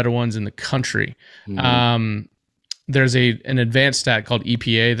one of the better ones in the country. Mm-hmm. There's an advanced stat called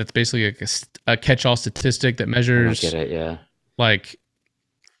EPA that's basically like a catch-all statistic that measures like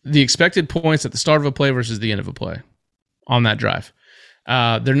the expected points at the start of a play versus the end of a play on that drive.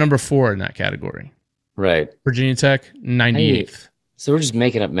 They're number 4 in that category. Right. Virginia Tech, 98th. So we're just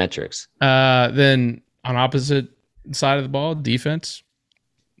making up metrics. Then on opposite side of the ball, defense,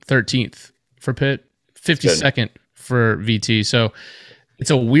 13th for Pitt, 52nd for VT. So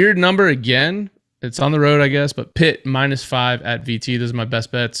it's a weird number again. It's on the road, I guess, but Pitt -5 at VT. Those are my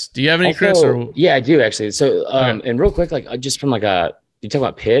best bets. Do you have any, Chris? Or? Yeah, I do actually. So, and real quick, like just from like you talk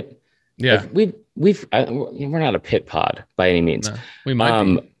about Pitt. Yeah, like we're not a Pitt pod by any means. No, we might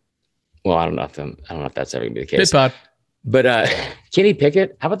be. Well, I don't know if that's ever gonna be the case. Pitt pod. But Kenny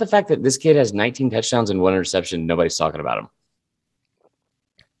Pickett, how about the fact that this kid has 19 touchdowns and 1 interception? Nobody's talking about him.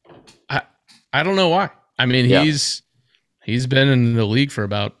 I don't know why. I mean, he's been in the league for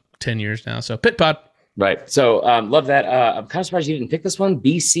about 10 years now. So Pit Pod. Right. So love that. I'm kind of surprised you didn't pick this one.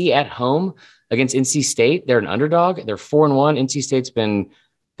 BC at home against NC State. They're an underdog. They're 4-1. NC State's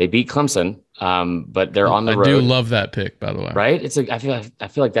they beat Clemson, but they're on the road. I do love that pick, by the way. Right. I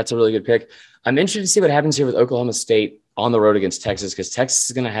feel like that's a really good pick. I'm interested to see what happens here with Oklahoma State on the road against Texas, because Texas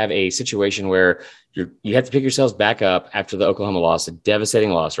is going to have a situation where you have to pick yourselves back up after the Oklahoma loss, a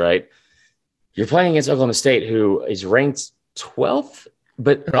devastating loss, right? You're playing against Oklahoma State, who is ranked 12th,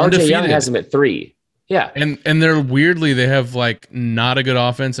 but RJ Young has them at 3. Yeah. And they have like not a good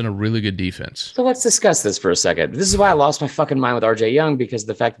offense and a really good defense. So let's discuss this for a second. This is why I lost my fucking mind with RJ Young, because of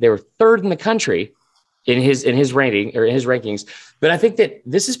the fact that they were 3rd in the country in his rating or in his rankings. But I think that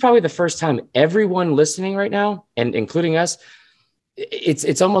this is probably the first time everyone listening right now, and including us,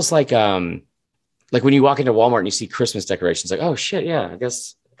 it's almost like when you walk into Walmart and you see Christmas decorations, like, oh shit, yeah, I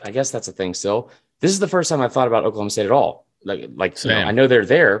guess that's a thing still. This is the first time I've thought about Oklahoma State at all. I know they're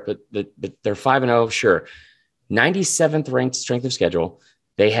there, but they're 5-0, sure. 97th ranked strength of schedule.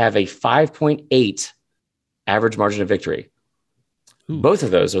 They have a 5.8 average margin of victory. Ooh. Both of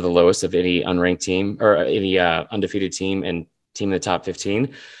those are the lowest of any unranked team or any undefeated team and team in the top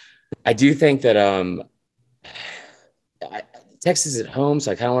 15. I do think that Texas is at home,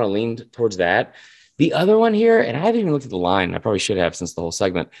 so I kind of want to lean towards that. The other one here, and I haven't even looked at the line. I probably should have since the whole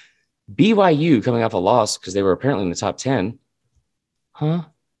segment. BYU coming off a loss because they were apparently in the top 10. Huh?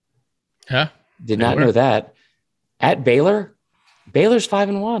 Yeah. Did not know that. At Baylor, Baylor's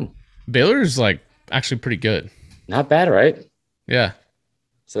 5-1. Baylor's like actually pretty good. Not bad, right? Yeah.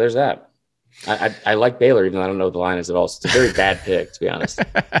 So there's that. I like Baylor, even though I don't know what the line is at all. So it's a very bad pick, to be honest.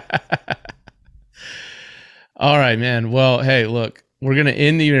 All right, man. Well, hey, look, we're going to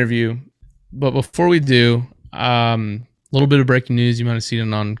end the interview. But before we do, a little bit of breaking news. You might have seen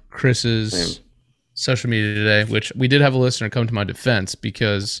it on Chris's social media today, which we did have a listener come to my defense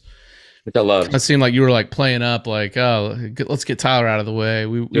because which I love. It seemed like you were like playing up, like, oh, let's get Tyler out of the way.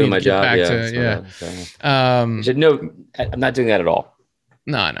 We doing my need to get job. back to no, I'm not doing that at all.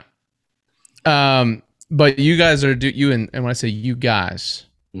 No, I know. But you guys are you and when I say you guys,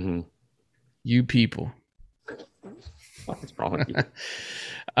 you people. What's wrong with you?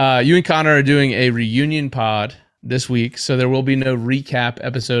 You and Connor are doing a reunion pod this week, so there will be no recap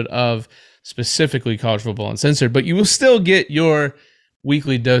episode of specifically College Football Uncensored, but you will still get your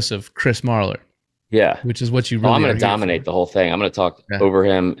weekly dose of Chris Marlar. Yeah, which is what you really. I'm going to dominate the whole thing. I'm going to talk over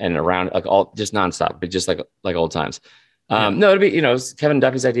him and around, like all just nonstop, but just like old times. No, it'll be it's Kevin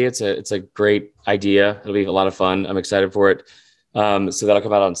Duffy's idea. It's a great idea. It'll be a lot of fun. I'm excited for it. So that'll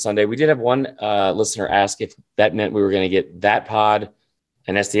come out on Sunday. We did have one listener ask if that meant we were going to get that pod,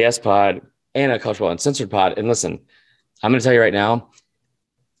 an SDS pod, and a College Football Uncensored pod. And listen, I'm going to tell you right now,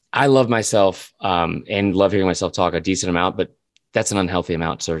 I love myself and love hearing myself talk a decent amount, but that's an unhealthy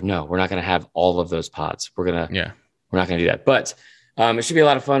amount. So no, we're not going to have all of those pods. We're not going to do that. But it should be a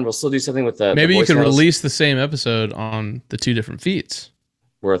lot of fun. We'll still do something with the maybe you could release the same episode on the 2 different feeds.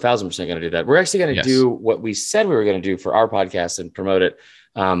 We're 1,000% going to do that. We're actually going to do what we said we were going to do for our podcast and promote it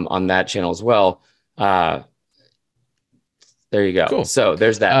on that channel as well. There you go. Cool. So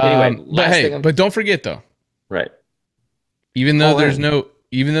there's that. Anyway, but don't forget though. Right. Even though there's no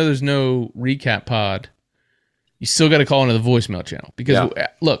recap pod, you still got to call into the voicemail channel because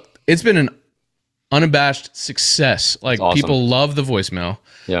look, it's been an unabashed success. Like awesome. People love the voicemail.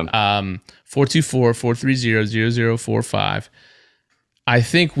 Yeah. 424-430-0045. I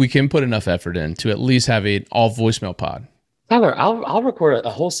think we can put enough effort in to at least have an all voicemail pod. Tyler, I'll record a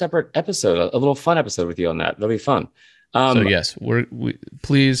whole separate episode, a little fun episode with you on that. That'll be fun. So yes, we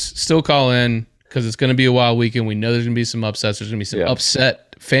please still call in because it's going to be a wild weekend. We know there's going to be some upsets. There's going to be some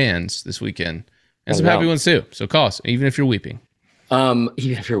upset fans this weekend and some happy ones too. So call us, even if you're weeping. Even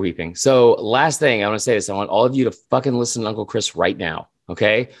if you're weeping. So last thing I want to say is I want all of you to fucking listen to Uncle Chris right now.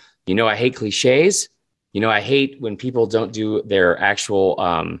 Okay. I hate cliches. I hate when people don't do their actual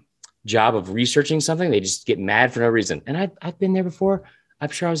job of researching something. They just get mad for no reason. And I've been there before. I'm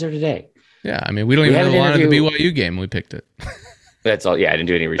sure I was there today. Yeah. I mean, we don't even know the line of the BYU game. We picked it. That's all. Yeah. I didn't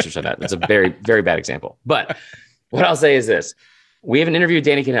do any research on that. That's a very, very bad example. But what I'll say is this. We have an interview with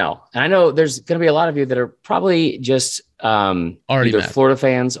Danny Kanell. And I know there's going to be a lot of you that are probably just either mad. Florida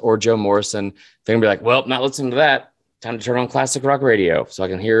fans or Joe Morrison. They're going to be like, well, not listening to that. Time to turn on classic rock radio so I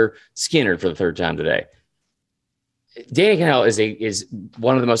can hear Skinner for the 3rd time today. Danny Kanell is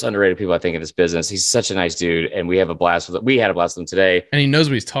one of the most underrated people I think in this business. He's such a nice dude, and we have a blast with it. We had a blast with him today, and he knows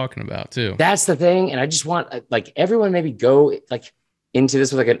what he's talking about too. That's the thing, and I just want everyone maybe go into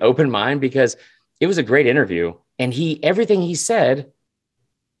this with an open mind because it was a great interview, and everything he said,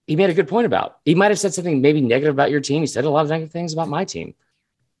 he made a good point about. He might have said something maybe negative about your team. He said a lot of negative things about my team.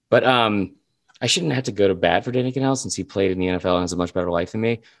 But I shouldn't have to go to bat for Danny Kanell since he played in the NFL and has a much better life than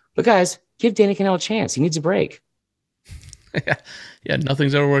me. But guys, give Danny Kanell a chance. He needs a break. Yeah,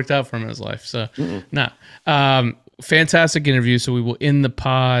 nothing's ever worked out for him in his life. So, fantastic interview. So we will end the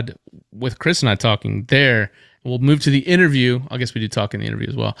pod with Chris and I talking there. We'll move to the interview. I guess we did talk in the interview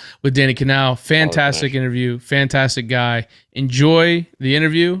as well with Danny Kanell. Fantastic interview. Fantastic guy. Enjoy the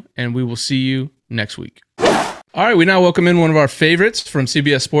interview, and we will see you next week. All right, we now welcome in one of our favorites from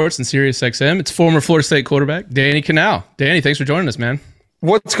CBS Sports and SiriusXM. It's former Florida State quarterback, Danny Kanell. Danny, thanks for joining us, man.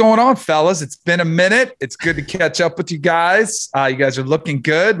 What's going on, fellas? It's been a minute. It's good to catch up with you guys. You guys are looking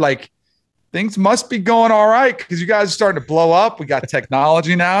good. Like, things must be going all right because you guys are starting to blow up. We got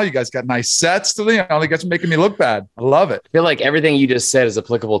technology now. You guys got nice sets. You guys are making me look bad. I love it. I feel like everything you just said is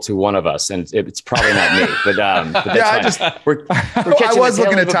applicable to one of us, and it's probably not me. But that's fine. I was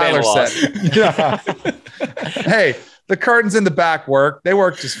looking at Tyler's set. Yeah. Hey, the curtains in the back work. They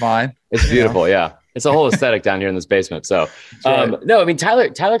work just fine. It's beautiful. Yeah. It's a whole aesthetic down here in this basement. So, no, I mean, Tyler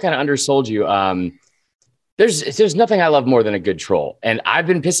kind of undersold you. There's nothing I love more than a good troll. And I've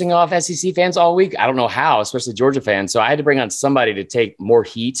been pissing off SEC fans all week. I don't know how, especially Georgia fans. So I had to bring on somebody to take more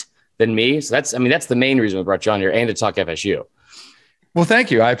heat than me. So that's the main reason we brought you on here and to talk FSU. Well,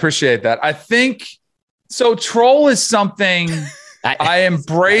 thank you. I appreciate that. I think so. Troll is something I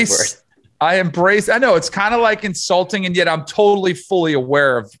embrace. I know it's kind of like insulting, and yet I'm totally fully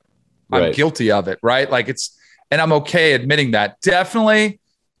aware of I'm guilty of it, right? Like and I'm okay admitting that. Definitely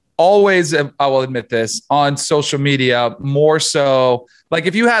always, I will admit this, on social media, more so. Like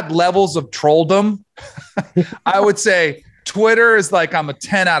if you had levels of trolldom, I would say Twitter is like I'm a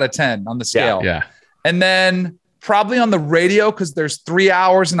 10 out of 10 on the scale. Yeah. And then probably on the radio, because there's 3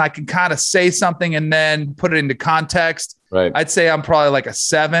 hours and I can kind of say something and then put it into context. Right. I'd say I'm probably like a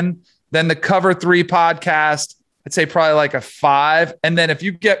 7. Then the Cover 3 podcast, I'd say probably like a 5. And then if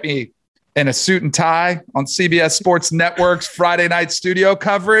you get me in a suit and tie on CBS Sports Network's Friday night studio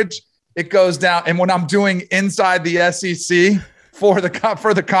coverage, it goes down. And when I'm doing inside the SEC for the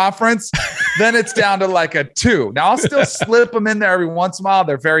conference, then it's down to like a 2. Now I'll still slip them in there every once in a while.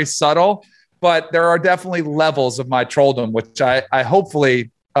 They're very subtle, but there are definitely levels of my trolldom, which I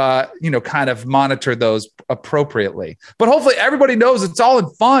hopefully kind of monitor those appropriately. But hopefully everybody knows it's all in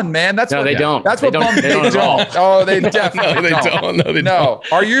fun, man. They don't. That's what they don't. Oh, they definitely don't. No, they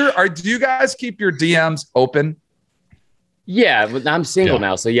don't. Do you guys keep your DMs open? Yeah, but I'm single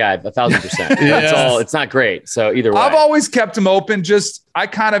now, so yeah, 1,000%. That's all. It's not great. So either way, I've always kept them open. Just I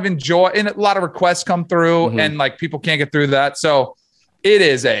kind of enjoy, and a lot of requests come through, and like people can't get through that. So it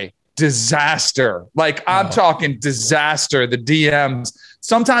is a disaster. Like I'm talking disaster. The DMs.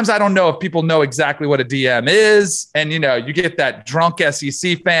 Sometimes I don't know if people know exactly what a DM is. And, you get that drunk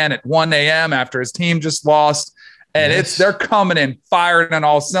SEC fan at 1 a.m. after his team just lost. And they're coming in firing on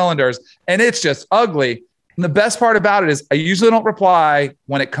all cylinders. And it's just ugly. And the best part about it is I usually don't reply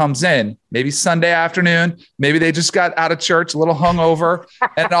when it comes in. Maybe Sunday afternoon. Maybe they just got out of church, a little hungover.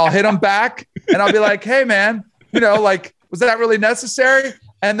 And I'll hit them back. And I'll be like, hey, man, was that really necessary?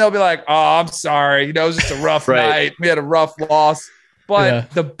 And they'll be like, oh, I'm sorry. It was just a rough night. We had a rough loss.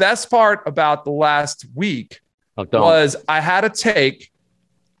 But the best part about the last week was I had a take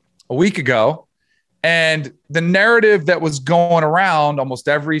a week ago, and the narrative that was going around almost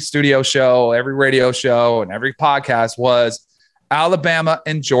every studio show, every radio show, and every podcast was Alabama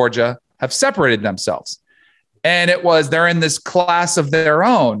and Georgia have separated themselves. And it was they're in this class of their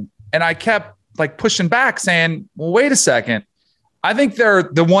own. And I kept pushing back saying, well, wait a second. I think they're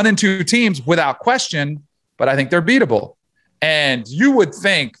the 1 and 2 teams without question, but I think they're beatable. And you would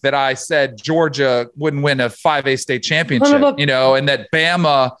think that I said Georgia wouldn't win a 5A state championship, and that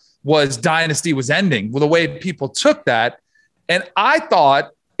Bama dynasty was ending. Well, the way people took that. And I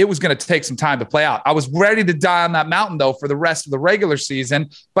thought it was going to take some time to play out. I was ready to die on that mountain, though, for the rest of the regular season.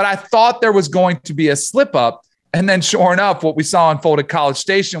 But I thought there was going to be a slip up. And then sure enough, what we saw unfold at College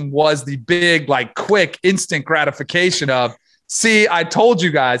Station was the big, quick, instant gratification of, see, I told you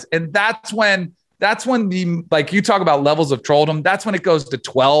guys. And that's when you talk about levels of trolldom, that's when it goes to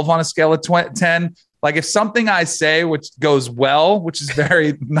 12 on a scale of 10. If something I say, which goes well, which is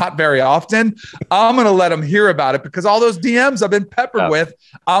not very often, I'm going to let them hear about it because all those DMs I've been peppered with,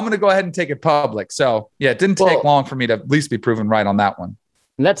 I'm going to go ahead and take it public. So yeah, it didn't take long for me to at least be proven right on that one.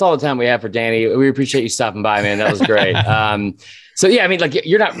 And that's all the time we have for Danny. We appreciate you stopping by, man. That was great. So yeah, I mean,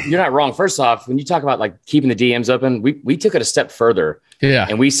 you're not wrong. First off, when you talk about keeping the DMs open, we took it a step further. Yeah.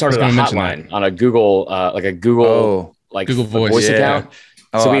 And we started a hotline on a Google, Google Voice account.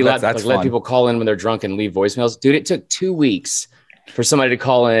 So we let people call in when they're drunk and leave voicemails. Dude, it took 2 weeks for somebody to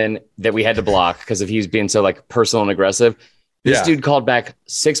call in that we had to block because of he was being so like personal and aggressive. This dude called back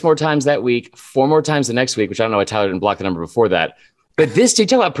 6 more times that week, 4 more times the next week, which I don't know why Tyler didn't block the number before that. But this dude,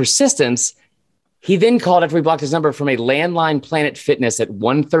 talk about persistence. He then called after we blocked his number from a landline Planet Fitness at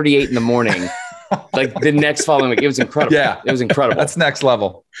 1:38 in the morning. Like the next following week. It was incredible. Yeah. It was incredible. That's next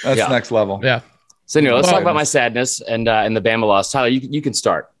level. That's next level. Yeah. So anyway, let's talk about my sadness and the Bama loss. Tyler, you can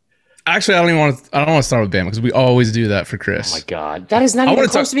start. Actually, I don't want to start with Bama because we always do that for Chris. Oh my God. That is not even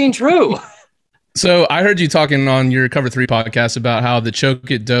close to being true. So I heard you talking on your Cover 3 podcast about how the choke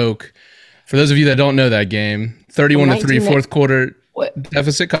at Doak, for those of you that don't know that game, 31-3 fourth quarter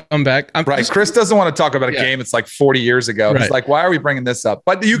deficit comeback. Chris doesn't want to talk about a game. It's like 40 years ago. He's like, why are we bringing this up?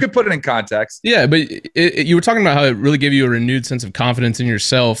 But you could put it in context. Yeah, but you were talking about how it really gave you a renewed sense of confidence in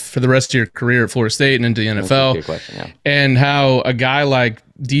yourself for the rest of your career at Florida State and into the NFL. That's a good question, and how a guy like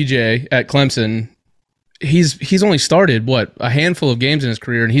DJ at Clemson, he's only started a handful of games in his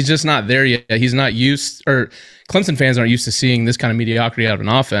career, and he's just not there yet. He's not used, or Clemson fans aren't used to seeing this kind of mediocrity out of an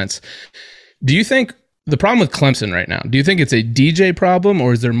offense. Do you think the problem with Clemson right now, do you think it's a DJ problem,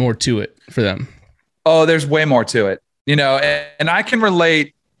 or is there more to it for them? Oh, there's way more to it, and I can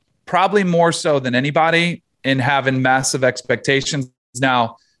relate probably more so than anybody in having massive expectations.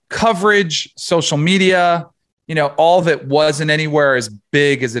 Now, coverage, social media, all of it wasn't anywhere as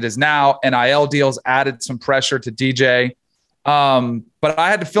big as it is now. NIL deals added some pressure to DJ. But I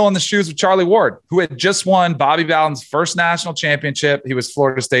had to fill in the shoes of Charlie Ward, who had just won Bobby Bowden's first national championship. He was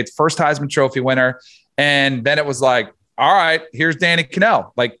Florida State's first Heisman Trophy winner. And then it was like, all right, here's Danny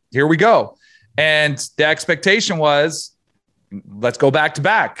Cannell. Like, here we go. And the expectation was, let's go back to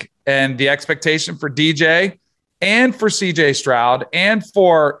back. And the expectation for DJ and for CJ Stroud and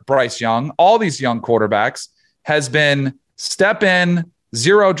for Bryce Young, all these young quarterbacks, has been step in,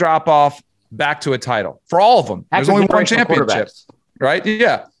 0 drop off, back to a title for all of them. There's only one championship, right?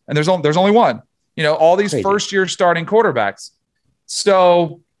 Yeah. And there's only one, all these first year starting quarterbacks.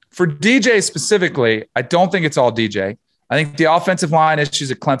 So for DJ specifically, I don't think it's all DJ. I think the offensive line issues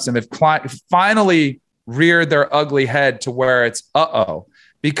at Clemson have finally reared their ugly head to where it's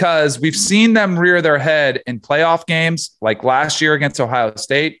because we've seen them rear their head in playoff games like last year against Ohio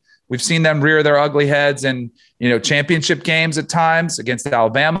State. We've seen them rear their ugly heads in, championship games at times against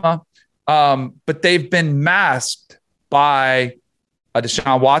Alabama. But they've been masked by a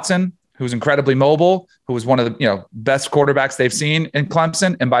Deshaun Watson, who's incredibly mobile, who was one of the best quarterbacks they've seen in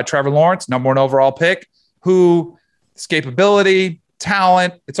Clemson, and by Trevor Lawrence, #1 overall pick, who escapability,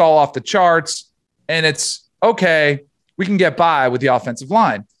 talent, it's all off the charts. And it's okay, we can get by with the offensive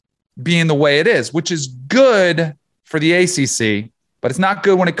line being the way it is, which is good for the ACC, but it's not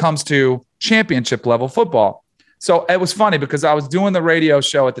good when it comes to championship level football. So it was funny because I was doing the radio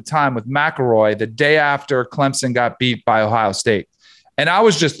show at the time with McElroy the day after Clemson got beat by Ohio State. And I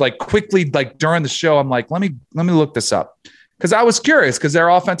was just quickly during the show, I'm like, let me look this up. Because I was curious because their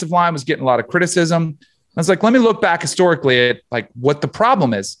offensive line was getting a lot of criticism. I was like, let me look back historically at what the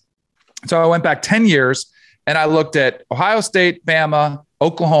problem is. So I went back 10 years and I looked at Ohio State, Bama,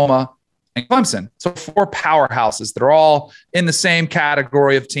 Oklahoma, and Clemson. So 4 powerhouses that are all in the same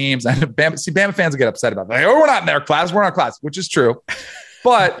category of teams. And Bama fans get upset about that. We're not in their class. We're not class, which is true.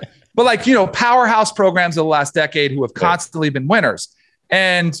 But powerhouse programs of the last decade who have constantly been winners.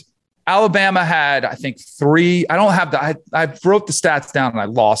 And Alabama had, I think, 3. I don't have I wrote the stats down and I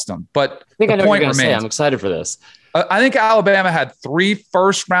lost them. But I think I know what you're going to say. I'm excited for this. I think Alabama had 3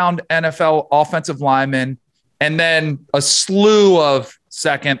 first-round NFL offensive linemen and then a slew of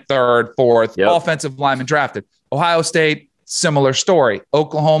second, third, fourth offensive linemen drafted. Ohio State, similar story.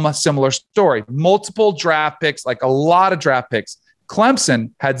 Oklahoma, similar story. Multiple draft picks, a lot of draft picks.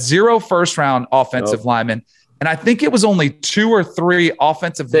 Clemson had 0 first-round offensive linemen, and I think it was only 2 or 3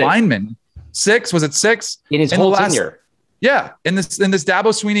 offensive linemen. 6? Was it 6? In his whole tenure. Yeah, in this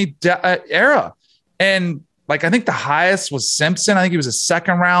Dabo Swinney era. And I think the highest was Simpson. I think he was a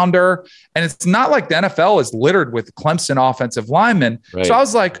second rounder. And it's not like the NFL is littered with Clemson offensive linemen. Right. So I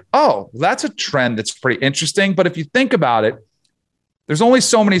was like, oh, that's a trend that's pretty interesting. But if you think about it, there's only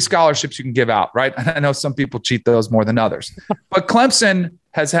so many scholarships you can give out, right? And I know some people cheat those more than others. But Clemson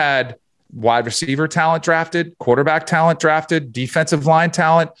has had wide receiver talent drafted, quarterback talent drafted, defensive line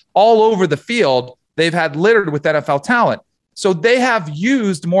talent all over the field. They've had littered with NFL talent. So they have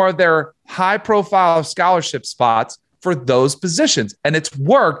used more of their high-profile scholarship spots for those positions, and it's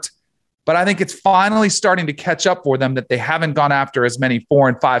worked. But I think it's finally starting to catch up for them that they haven't gone after as many 4-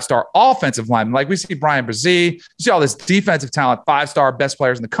 and 5-star offensive linemen. We see Brian Brzee, you see all this defensive talent, 5-star best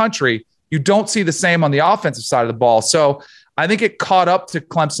players in the country. You don't see the same on the offensive side of the ball. So I think it caught up to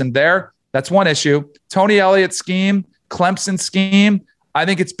Clemson there. That's one issue. Tony Elliott's scheme Clemson scheme, I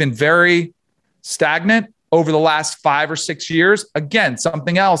think it's been very stagnant over the last 5 or 6 years. Again,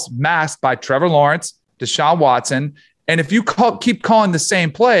 something else masked by Trevor Lawrence, Deshaun Watson. And if you keep calling the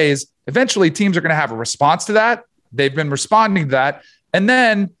same plays, eventually teams are going to have a response to that. They've been responding to that. And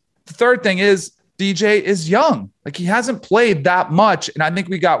then the third thing is DJ is young. Like, he hasn't played that much. And I think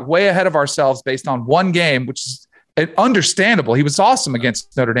we got way ahead of ourselves based on one game, which is understandable. He was awesome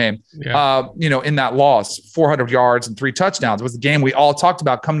against Notre Dame, in that loss, 400 yards and 3 touchdowns. It was the game we all talked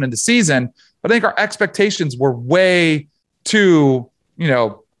about coming into the season. But I think our expectations were way too,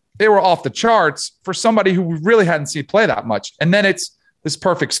 they were off the charts for somebody who we really hadn't seen play that much. And then it's this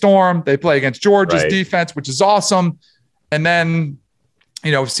perfect storm. They play against Georgia's defense, which is awesome. And then,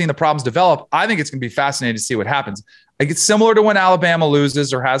 we've seen the problems develop. I think it's going to be fascinating to see what happens. Like, it's similar to when Alabama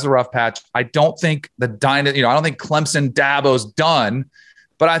loses or has a rough patch. I don't think I don't think Clemson Dabo's done,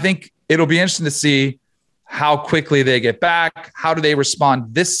 but I think it'll be interesting to see how quickly they get back. How do they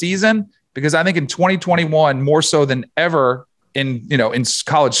respond this season? Because I think in 2021, more so than ever in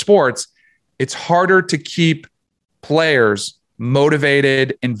college sports, it's harder to keep players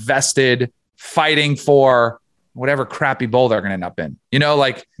motivated, invested, fighting for whatever crappy bowl they're going to end up in.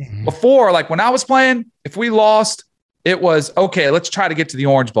 Before, like when I was playing, if we lost, it was okay. Let's try to get to the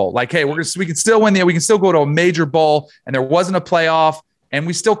Orange Bowl. Like, hey, we can still win we can still go to a major bowl, and there wasn't a playoff, and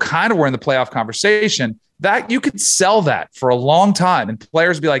we still kind of were in the playoff conversation. That you could sell that for a long time, and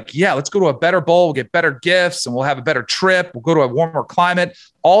players would be like, yeah, let's go to a better bowl. We'll get better gifts, and we'll have a better trip. We'll go to a warmer climate.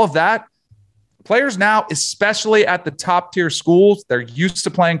 All of that. Players now, especially at the top tier schools, they're used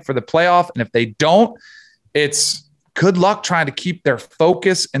to playing for the playoff, and if they don't, it's good luck trying to keep their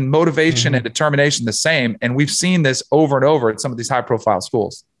focus and motivation and determination the same. And we've seen this over and over at some of these high-profile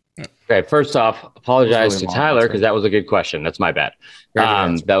schools. Okay, first off, apologize to Tyler because that was a good question. That's my bad.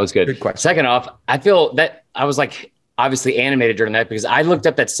 That was good. Good question. Second off, I feel that I was like obviously animated during that because I looked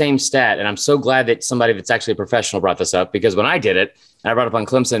up that same stat, and I'm so glad that somebody that's actually a professional brought this up, because when I did it and I brought up on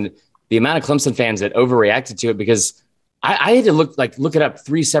Clemson, the amount of Clemson fans that overreacted to it, because I had to look it up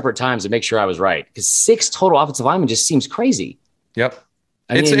 3 separate times to make sure I was right, because 6 total offensive linemen just seems crazy. Yep.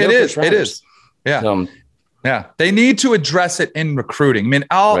 It is. Yeah. Yeah. They need to address it in recruiting. I mean,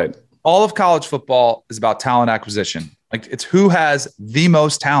 all of college football is about talent acquisition. Like, it's who has the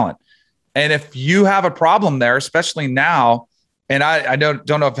most talent. And if you have a problem there, especially now, and I don't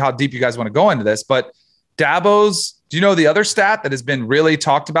know how deep you guys want to go into this, but do you know the other stat that has been really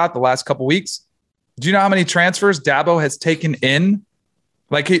talked about the last couple of weeks? Do you know how many transfers Dabo has taken in?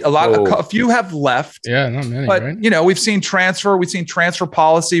 Like, a few have left. Yeah, not many. But right? We've seen transfer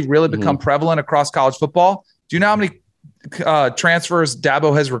policy really become prevalent across college football. Do you know how many transfers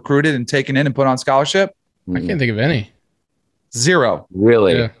Dabo has recruited and taken in and put on scholarship? I can't think of any. 0.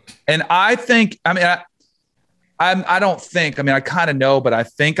 Really? Yeah. And I think, I kind of know, but I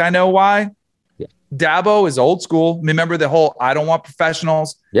think I know why. Yeah. Dabo is old school. Remember the whole, I don't want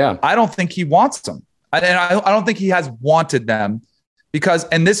professionals. Yeah. I don't think he wants them. I don't think he has wanted them because,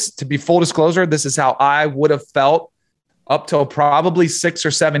 and this, to be full disclosure, this is how I would have felt up till probably 6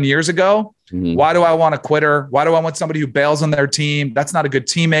 or 7 years ago. Why do I want a quitter? Why do I want somebody who bails on their team? That's not a good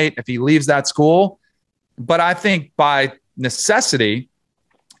teammate if he leaves that school. But I think by necessity,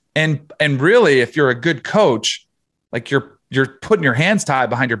 and really, if you're a good coach, like you're putting your hands tied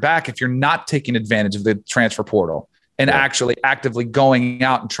behind your back if you're not taking advantage of the transfer portal and actually actively going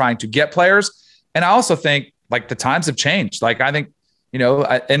out and trying to get players. And I also think like the times have changed. Like, I think,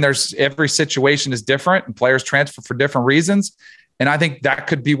 and there's every situation is different and players transfer for different reasons. And I think that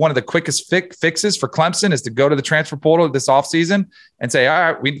could be one of the quickest fixes for Clemson is to go to the transfer portal this offseason and say,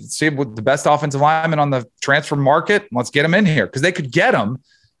 all right, we see the best offensive lineman on the transfer market. Let's get them in here, because they could get them.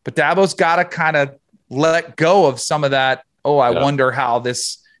 But Dabo's got to kind of let go of some of that. I wonder how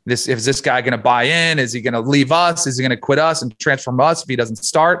is this guy going to buy in? Is he going to leave us? Is he going to quit us and transfer from us if he doesn't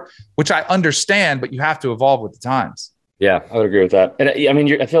start? Which I understand, but you have to evolve with the times. Yeah, I would agree with that. And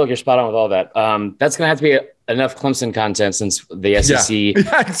I feel like you're spot on with all that. That's going to have to be enough Clemson content since the SEC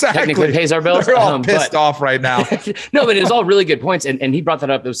technically pays our bills. They're all pissed off right now. No, but it's all really good points. And he brought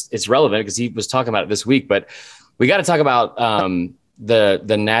that up. It's relevant because he was talking about it this week. But we got to talk about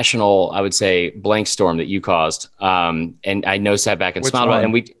the national, I would say, blank storm that you caused. And I know sat back and smiled about it.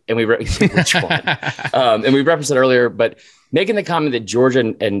 And we which one? And we referenced it earlier, but making the comment that Georgia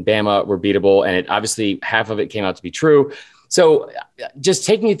and Bama were beatable, and it obviously half of it came out to be true. So just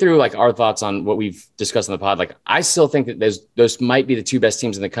taking you through like our thoughts on what we've discussed on the pod, like I still think that those might be the 2 best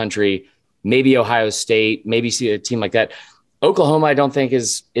teams in the country, maybe Ohio State, maybe see a team like that. Oklahoma, I don't think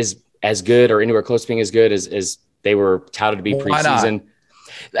is as good or anywhere close to being as good as they were touted to be preseason.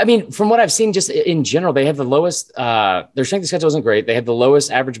 I mean, from what I've seen, just in general, they have the lowest. Their strength of schedule isn't great. They have the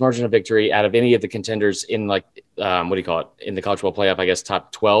lowest average margin of victory out of any of the contenders in what do you call it, in the college football playoff? I guess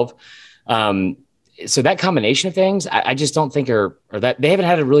top 12. So that combination of things, I just don't think are that they haven't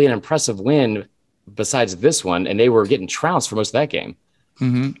had an impressive win besides this one, and they were getting trounced for most of that game.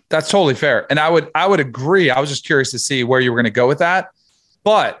 Mm-hmm. That's totally fair, and I would agree. I was just curious to see where you were going to go with that,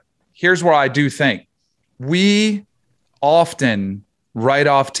 but here's where I do think we often write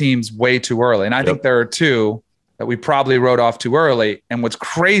off teams way too early, and I think there are two that we probably wrote off too early. And what's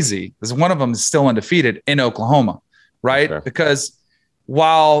crazy is one of them is still undefeated in Oklahoma, right? Sure. Because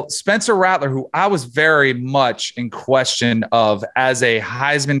while Spencer Rattler, who I was very much in question of as a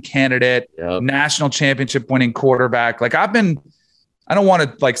Heisman candidate, national championship winning quarterback, like I don't want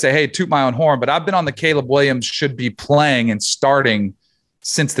to like say, hey, toot my own horn, but I've been on the Caleb Williams should be playing and starting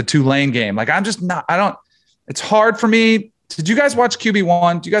since the Tulane game. Like I'm just not, it's hard for me. Did you guys watch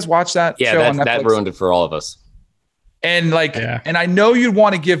QB1? Do you guys watch that? Yeah, that ruined it for all of us. And and I know you'd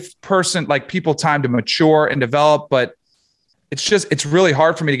want to give people time to mature and develop, but it's really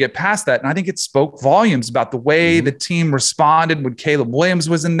hard for me to get past that. And I think it spoke volumes about the way the team responded when Caleb Williams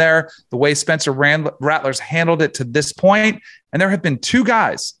was in there, the way Spencer Rattler's handled it to this point. And there have been two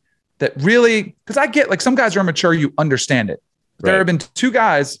guys that really, because I get like some guys are immature, you understand it. There have been two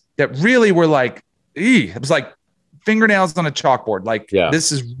guys that really were like, it was like fingernails on a chalkboard. Like,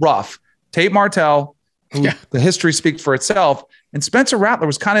 this is rough. Tate Martell, who the history speaks for itself, and Spencer Rattler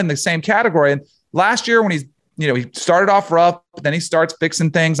was kind of in the same category. And last year when he started off rough, but then he starts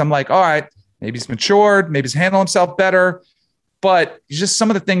fixing things. I'm like, all right, maybe he's matured, maybe he's handling himself better. But just some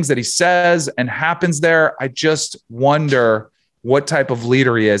of the things that he says and happens there, I just wonder what type of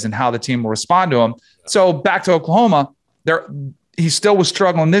leader he is and how the team will respond to him. So back to Oklahoma, he still was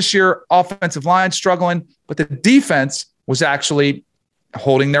struggling this year, offensive line struggling, but the defense was actually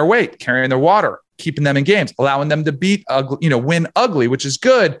holding their weight, carrying their water, keeping them in games, allowing them to win ugly, which is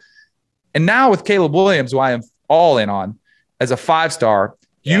good. And now with Caleb Williams, who I am all in on as a 5-star,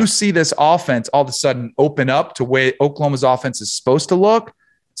 you see this offense all of a sudden open up to where Oklahoma's offense is supposed to look.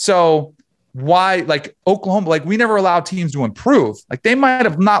 So why, like Oklahoma, like we never allowed teams to improve. Like they might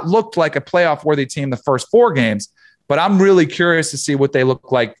have not looked like a playoff worthy team the first 4 games, but I'm really curious to see what they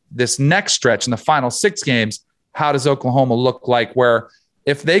look like this next stretch in the final 6 games. How does Oklahoma look like, where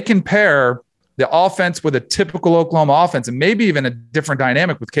if they can pair the offense with a typical Oklahoma offense and maybe even a different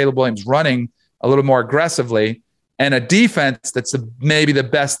dynamic with Caleb Williams running a little more aggressively and a defense that's maybe the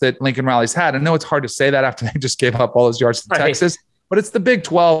best that Lincoln Riley's had. I know it's hard to say that after they just gave up all those yards to Texas, but it's the Big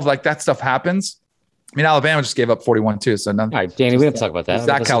 12. Like that stuff happens. I mean, Alabama just gave up 41 too. So all right, Danny, we have to talk about that.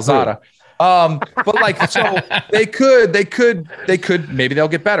 Zach Calzada. But like, so they could, maybe they'll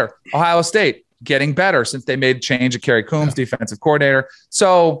get better. Ohio State getting better since they made change of Kerry Coombs, defensive coordinator.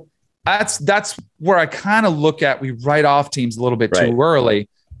 So that's where I kind of look at, we write off teams a little bit too early.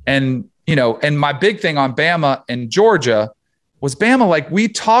 And, and my big thing on Bama and Georgia was Bama, like we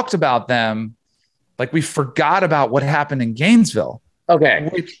talked about them, like we forgot about what happened in Gainesville. Okay.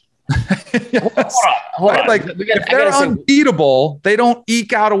 Hold on. Like if they're unbeatable, they don't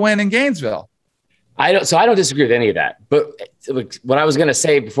eke out a win in Gainesville. I don't disagree with any of that. But what I was going to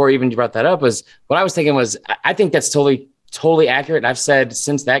say before even you brought that up was what I was thinking was, I think that's totally accurate. And I've said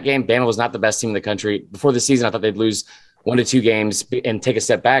since that game, Bama was not the best team in the country. Before the season, I thought they'd lose 1 to 2 games and take a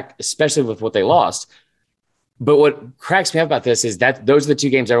step back, especially with what they lost. But what cracks me up about this is that those are the 2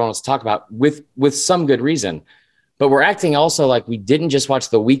 games everyone wants to talk about with some good reason. But we're acting also like we didn't just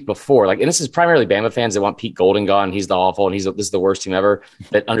watch the week before. Like, and this is primarily Bama fans that want Pete Golding gone. He's the awful, and this is the worst team ever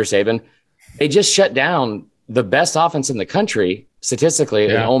that under Saban. They just shut down the best offense in the country statistically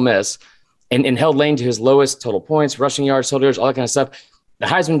in Ole Miss and held Lane to his lowest total points, rushing yards, total yards, all that kind of stuff. The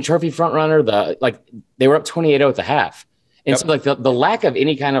Heisman Trophy front runner, they were up 28-0 at the half. And so like the lack of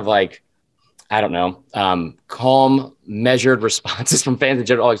any kind of like, I don't know, calm, measured responses from fans in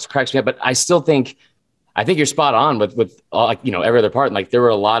general always cracks me up. But I still think you're spot on with every other part. Like there were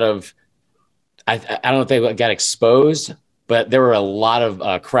a lot of, I don't know if they got exposed, but there were a lot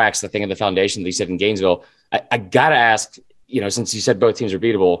of cracks, I think, in the foundation that you said in Gainesville. I got to ask, since you said both teams are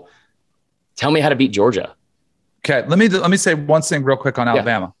beatable, tell me how to beat Georgia. Okay, let me say one thing real quick on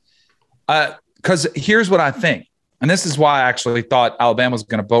Alabama. Because here's what I think, and this is why I actually thought Alabama was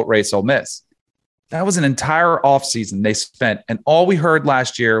going to boat race Ole Miss. That was an entire offseason they spent, and all we heard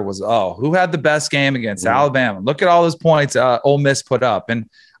last year was, who had the best game against Alabama? Look at all those points Ole Miss put up. And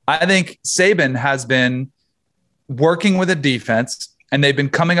I think Saban has been working with a defense, and they've been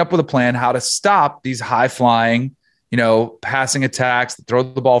coming up with a plan how to stop these high-flying, passing attacks, throw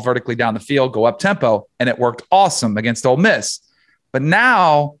the ball vertically down the field, go up tempo, and it worked awesome against Ole Miss. But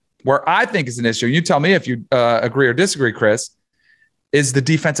now, where I think is an issue, you tell me if you agree or disagree, Chris, is the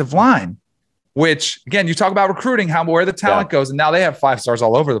defensive line, which, again, you talk about recruiting, where the talent goes, and now they have 5 stars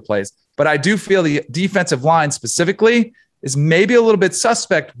all over the place. But I do feel the defensive line specifically is maybe a little bit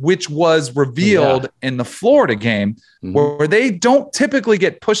suspect, which was revealed in the Florida game, where they don't typically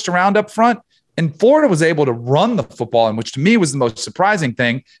get pushed around up front. And Florida was able to run the football, and which to me was the most surprising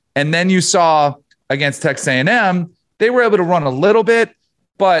thing. And then you saw against Texas A&M, they were able to run a little bit,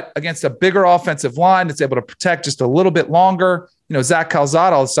 but against a bigger offensive line that's able to protect just a little bit longer. You know, Zach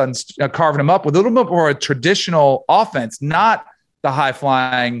Calzada all of a sudden carving him up with a little bit more a traditional offense, not the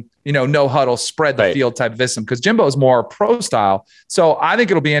high-flying, no huddle, spread the field type system, because Jimbo is more pro style. So I think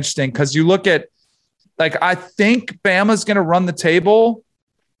it'll be interesting because you look at, I think Bama's going to run the table,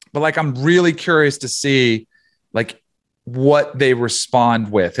 but I'm really curious to see what they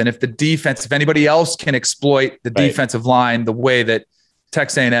respond with. And if the defense, if anybody else can exploit the defensive line the way that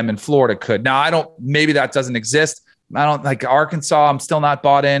Texas A&M and Florida could. Now, maybe that doesn't exist. I don't like Arkansas. I'm still not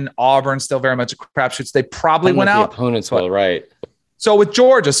bought in. Auburn still very much a crapshoot. They probably went out. The opponents will, right. So with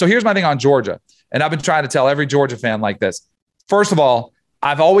Georgia, here's my thing on Georgia. And I've been trying to tell every Georgia fan like this. First of all,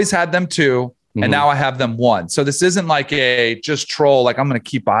 I've always had them 2, and now I have them 1. So this isn't like a just troll, I'm going to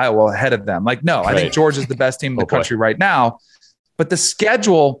keep Iowa ahead of them. No, I think Georgia's the best team in the country right now. But the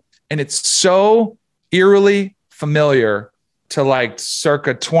schedule, and it's so eerily familiar to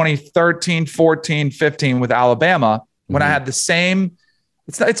circa 2013, 14, 15 with Alabama, when I had the same,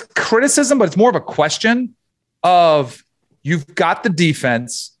 it's criticism, but it's more of a question of, you've got the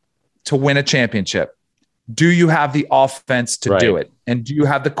defense to win a championship. Do you have the offense to do it? And do you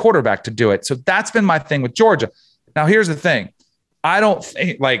have the quarterback to do it? So that's been my thing with Georgia. Now, here's the thing. I don't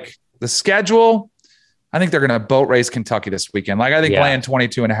think the schedule, I think they're going to boat race Kentucky this weekend. I think laying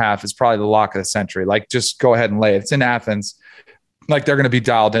 22.5 is probably the lock of the century. Just go ahead and lay it. It's in Athens. They're going to be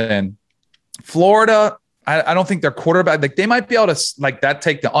dialed in. Florida, I don't think their quarterback, they might be able to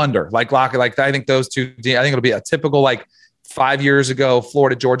take the under, lock it. I think those two, I think it'll be a typical 5 years ago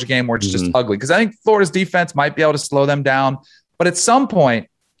Florida Georgia game where it's just ugly, because I think Florida's defense might be able to slow them down. But at some point,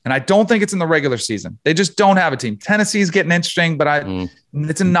 and I don't think it's in the regular season, they just don't have a team. Tennessee's getting interesting, but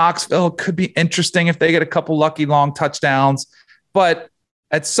it's in Knoxville. It could be interesting if they get a couple lucky long touchdowns. But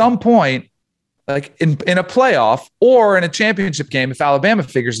at some point, in a playoff or in a championship game, if Alabama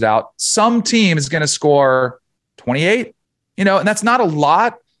figures it out, some team is going to score 28, and that's not a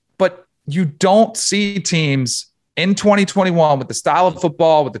lot, but you don't see teams in 2021 with the style of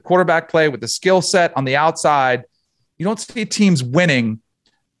football, with the quarterback play, with the skill set on the outside. You don't see teams winning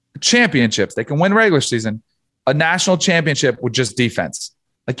championships. They can win regular season, a national championship with just defense.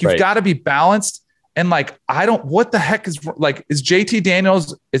 You've got to be balanced. And what the heck is JT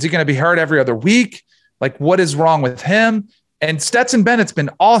Daniels? Is he going to be hurt every other week? What is wrong with him? And Stetson Bennett's been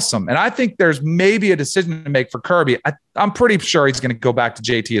awesome. And I think there's maybe a decision to make for Kirby. I'm pretty sure he's going to go back to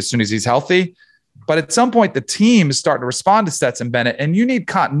JT as soon as he's healthy. But at some point, the team is starting to respond to Stetson Bennett, and you need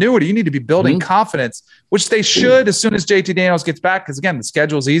continuity. You need to be building confidence, which they should as soon as JT Daniels gets back. Because again, the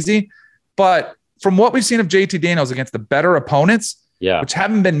schedule's easy. But from what we've seen of JT Daniels against the better opponents, which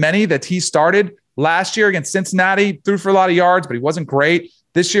haven't been many that he started last year against Cincinnati, threw for a lot of yards, but he wasn't great.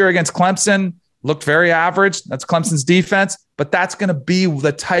 This year against Clemson, looked very average. That's Clemson's defense. But that's going to be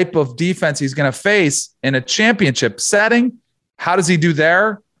the type of defense he's going to face in a championship setting. How does he do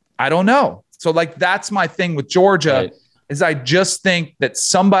there? I don't know. So that's my thing with Georgia, is I just think that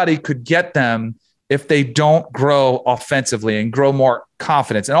somebody could get them if they don't grow offensively and grow more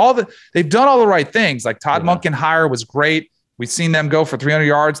confidence. And they've done all the right things. Todd Monken hire was great. We've seen them go for 300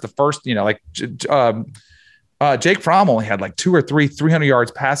 yards. The first, Jake Fromm only had 2 or 3 300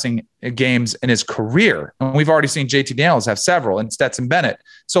 yards passing games in his career. And we've already seen JT Daniels have several, and Stetson Bennett.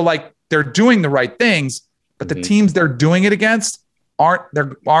 So they're doing the right things, but the teams they're doing it against aren't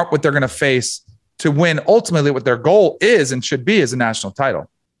what they're going to face to win ultimately what their goal is and should be is a national title.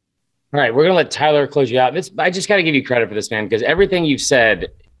 All right, we're going to let Tyler close you out. I just got to give you credit for this, man, because everything you've said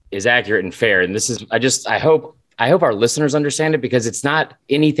is accurate and fair. And this is, I hope our listeners understand it, because it's not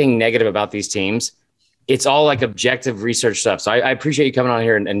anything negative about these teams. It's all objective research stuff. So I appreciate you coming on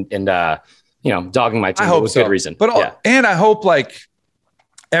here and dogging my team. I hope with so. Good reason. But and I hope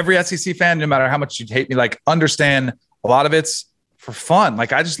every SEC fan, no matter how much you hate me, understand a lot of it's for fun. I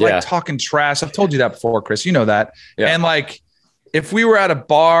just like talking trash. I've told you that before, Chris. You know that. Yeah. And if we were at a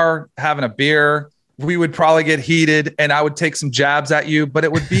bar having a beer, we would probably get heated and I would take some jabs at you, but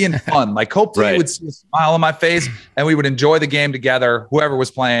it would be in fun. Hopefully you would see a smile on my face and we would enjoy the game together, whoever was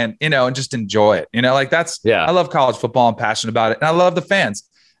playing, and just enjoy it. I love college football. I'm passionate about it. And I love the fans,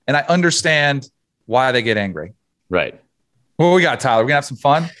 and I understand why they get angry. Right. What we got, Tyler? We gonna have some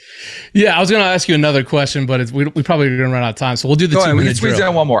fun? Yeah, I was going to ask you another question, but we probably are going to run out of time. So we'll do the 2 minute drill. We can squeeze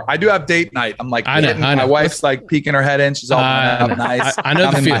in one more. I do have date night. I'm like, I know. My wife's like peeking her head in. She's all nice. I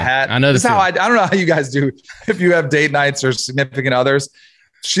know the feeling. My hat. I know this. I don't know how you guys do if you have date nights or significant others.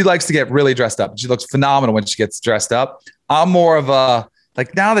 She likes to get really dressed up. She looks phenomenal when she gets dressed up. I'm more of a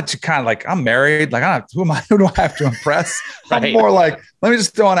like now that you kind of like I'm married. Like who do I have to impress? Right. I'm more like let me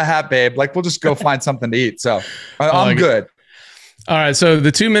just throw on a hat, babe. Like we'll just go find something to eat. So I'm good. All right, so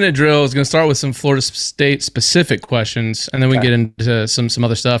the 2 minute drill is going to start with some Florida State specific questions, and then we get into some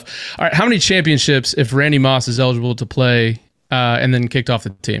other stuff. All right, how many championships if Randy Moss is eligible to play and then kicked off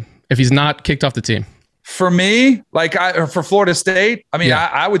the team? If he's not kicked off the team? For me, for Florida State, I mean,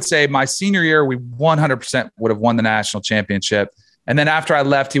 I would say my senior year, we 100% would have won the national championship. And then after I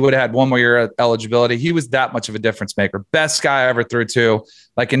left, he would have had one more year of eligibility. He was that much of a difference maker. Best guy I ever threw to.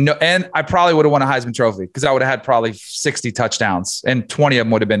 And I probably would have won a Heisman Trophy because I would have had probably 60 touchdowns and 20 of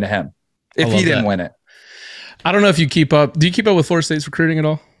them would have been to him if he didn't win it. I don't know if you keep up. Do you keep up with Florida State's recruiting at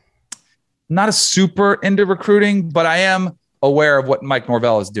all? Not a super into recruiting, but I am aware of what Mike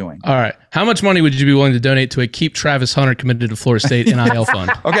Norvell is doing. All right. How much money would you be willing to donate to a Keep Travis Hunter committed to Florida State NIL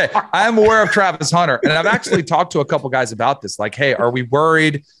fund? Okay. I am aware of Travis Hunter. And I've actually talked to a couple guys about this. Like, hey, are we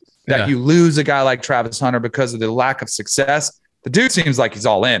worried that you lose a guy like Travis Hunter because of the lack of success? The dude seems like he's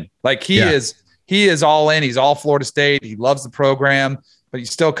all in. Like he is all in. He's all Florida State. He loves the program, but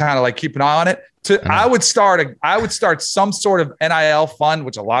he's still kind of like keep an eye on it. I would start some sort of NIL fund,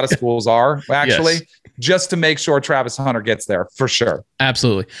 which a lot of schools are actually. Yes. Just to make sure Travis Hunter gets there for sure.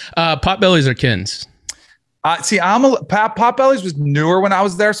 Absolutely. Potbellies or Kens? Potbellies was newer when I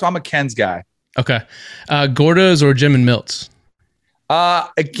was there, so I'm a Kens guy. Okay. Gordo's or Jim and Milt's?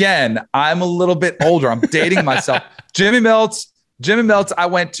 Again, I'm a little bit older. I'm dating myself. Jim and Milt's, I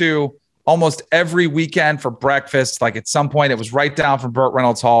went to almost every weekend for breakfast. Like at some point, it was right down from Burt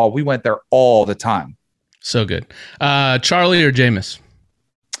Reynolds Hall. We went there all the time. So good. Charlie or Jameis?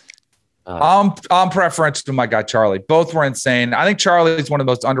 I'm preferential to my guy Charlie. Both were insane. I think Charlie is one of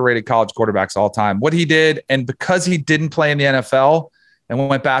the most underrated college quarterbacks of all time. What he did, and because he didn't play in the NFL and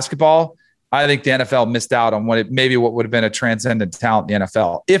went basketball, I think the NFL missed out on what would have been a transcendent talent in the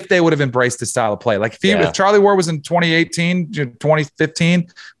NFL if they would have embraced the style of play. Like if Charlie Ward was in 2018, 2015,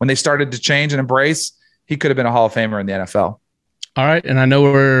 when they started to change and embrace, he could have been a Hall of Famer in the NFL. All right, and I know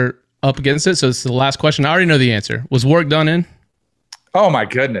we're up against it, so it's the last question. I already know the answer. Was Warwick Dunn in? Oh my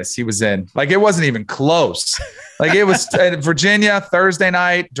goodness, he was in. Like it wasn't even close. Like it was at Virginia Thursday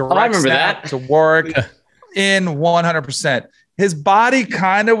night. Direct snap to Warwick in 100%. His body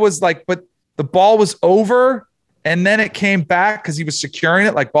kind of was like, but the ball was over, and then it came back because he was securing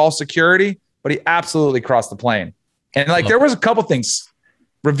it, like ball security. But he absolutely crossed the plane. And like there was a couple things.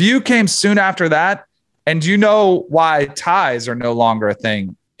 Review came soon after that, and you know why ties are no longer a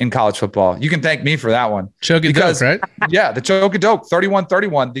thing in college football. You can thank me for that one. Choke and doke, right? Yeah, the choke and doke,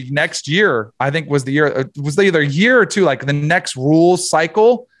 31-31. The next year, I think was the year, it was either a year or two, like the next rules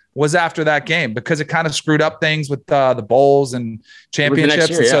cycle was after that game because it kind of screwed up things with the bowls and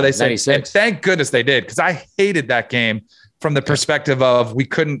championships. Year, and so they said, 96. and thank goodness they did because I hated that game from the perspective of we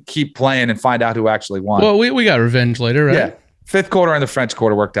couldn't keep playing and find out who actually won. Well, we got revenge later, right? Yeah. Fifth quarter and the French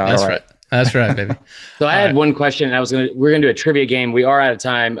quarter worked out. That's all right. That's right, baby. So I had one question. We're gonna do a trivia game. We are out of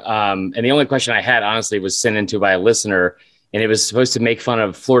time. And the only question I had, honestly, was sent into by a listener, and it was supposed to make fun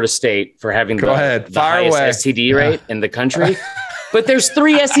of Florida State for having the highest STD rate in the country. But there's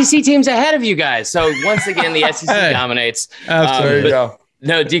 3 SEC teams ahead of you guys. So once again, the SEC dominates. There you go.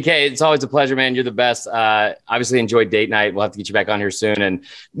 No, DK, it's always a pleasure, man. You're the best. Obviously enjoyed date night. We'll have to get you back on here soon and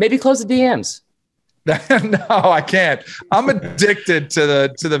maybe close the DMs. No, I can't. I'm addicted to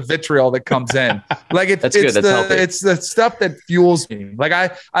the vitriol that comes in. Like it's the stuff that fuels me. Like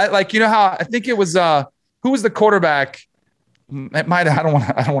I like, you know how I think it was who was the quarterback? It might. I don't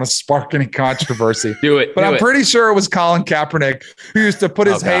want to spark any controversy. But I'm pretty sure it was Colin Kaepernick who used to put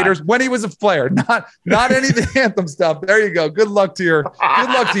his haters when he was a player, not any of the anthem stuff. There you go. Good luck to your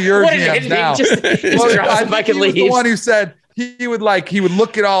GMs now. I think he was the one who said. He would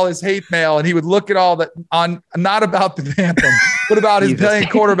look at all his hate mail and he would look at all that on not about the anthem, but about his playing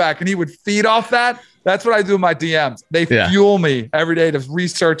quarterback. And he would feed off that. That's what I do in my DMs. They fuel me every day to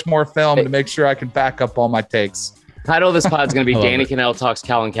research more film to make sure I can back up all my takes. Title of this pod is going to be Danny Cannell talks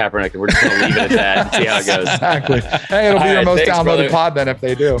Colin Kaepernick, and we're just going to leave it at that and see how it goes. Exactly. Hey, it'll be your most downloaded pod then if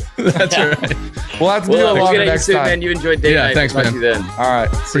they do. That's right. We'll have to do it longer next time. Man. You enjoyed day night. Thanks, man. All right.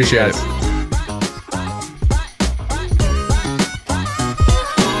 Appreciate it.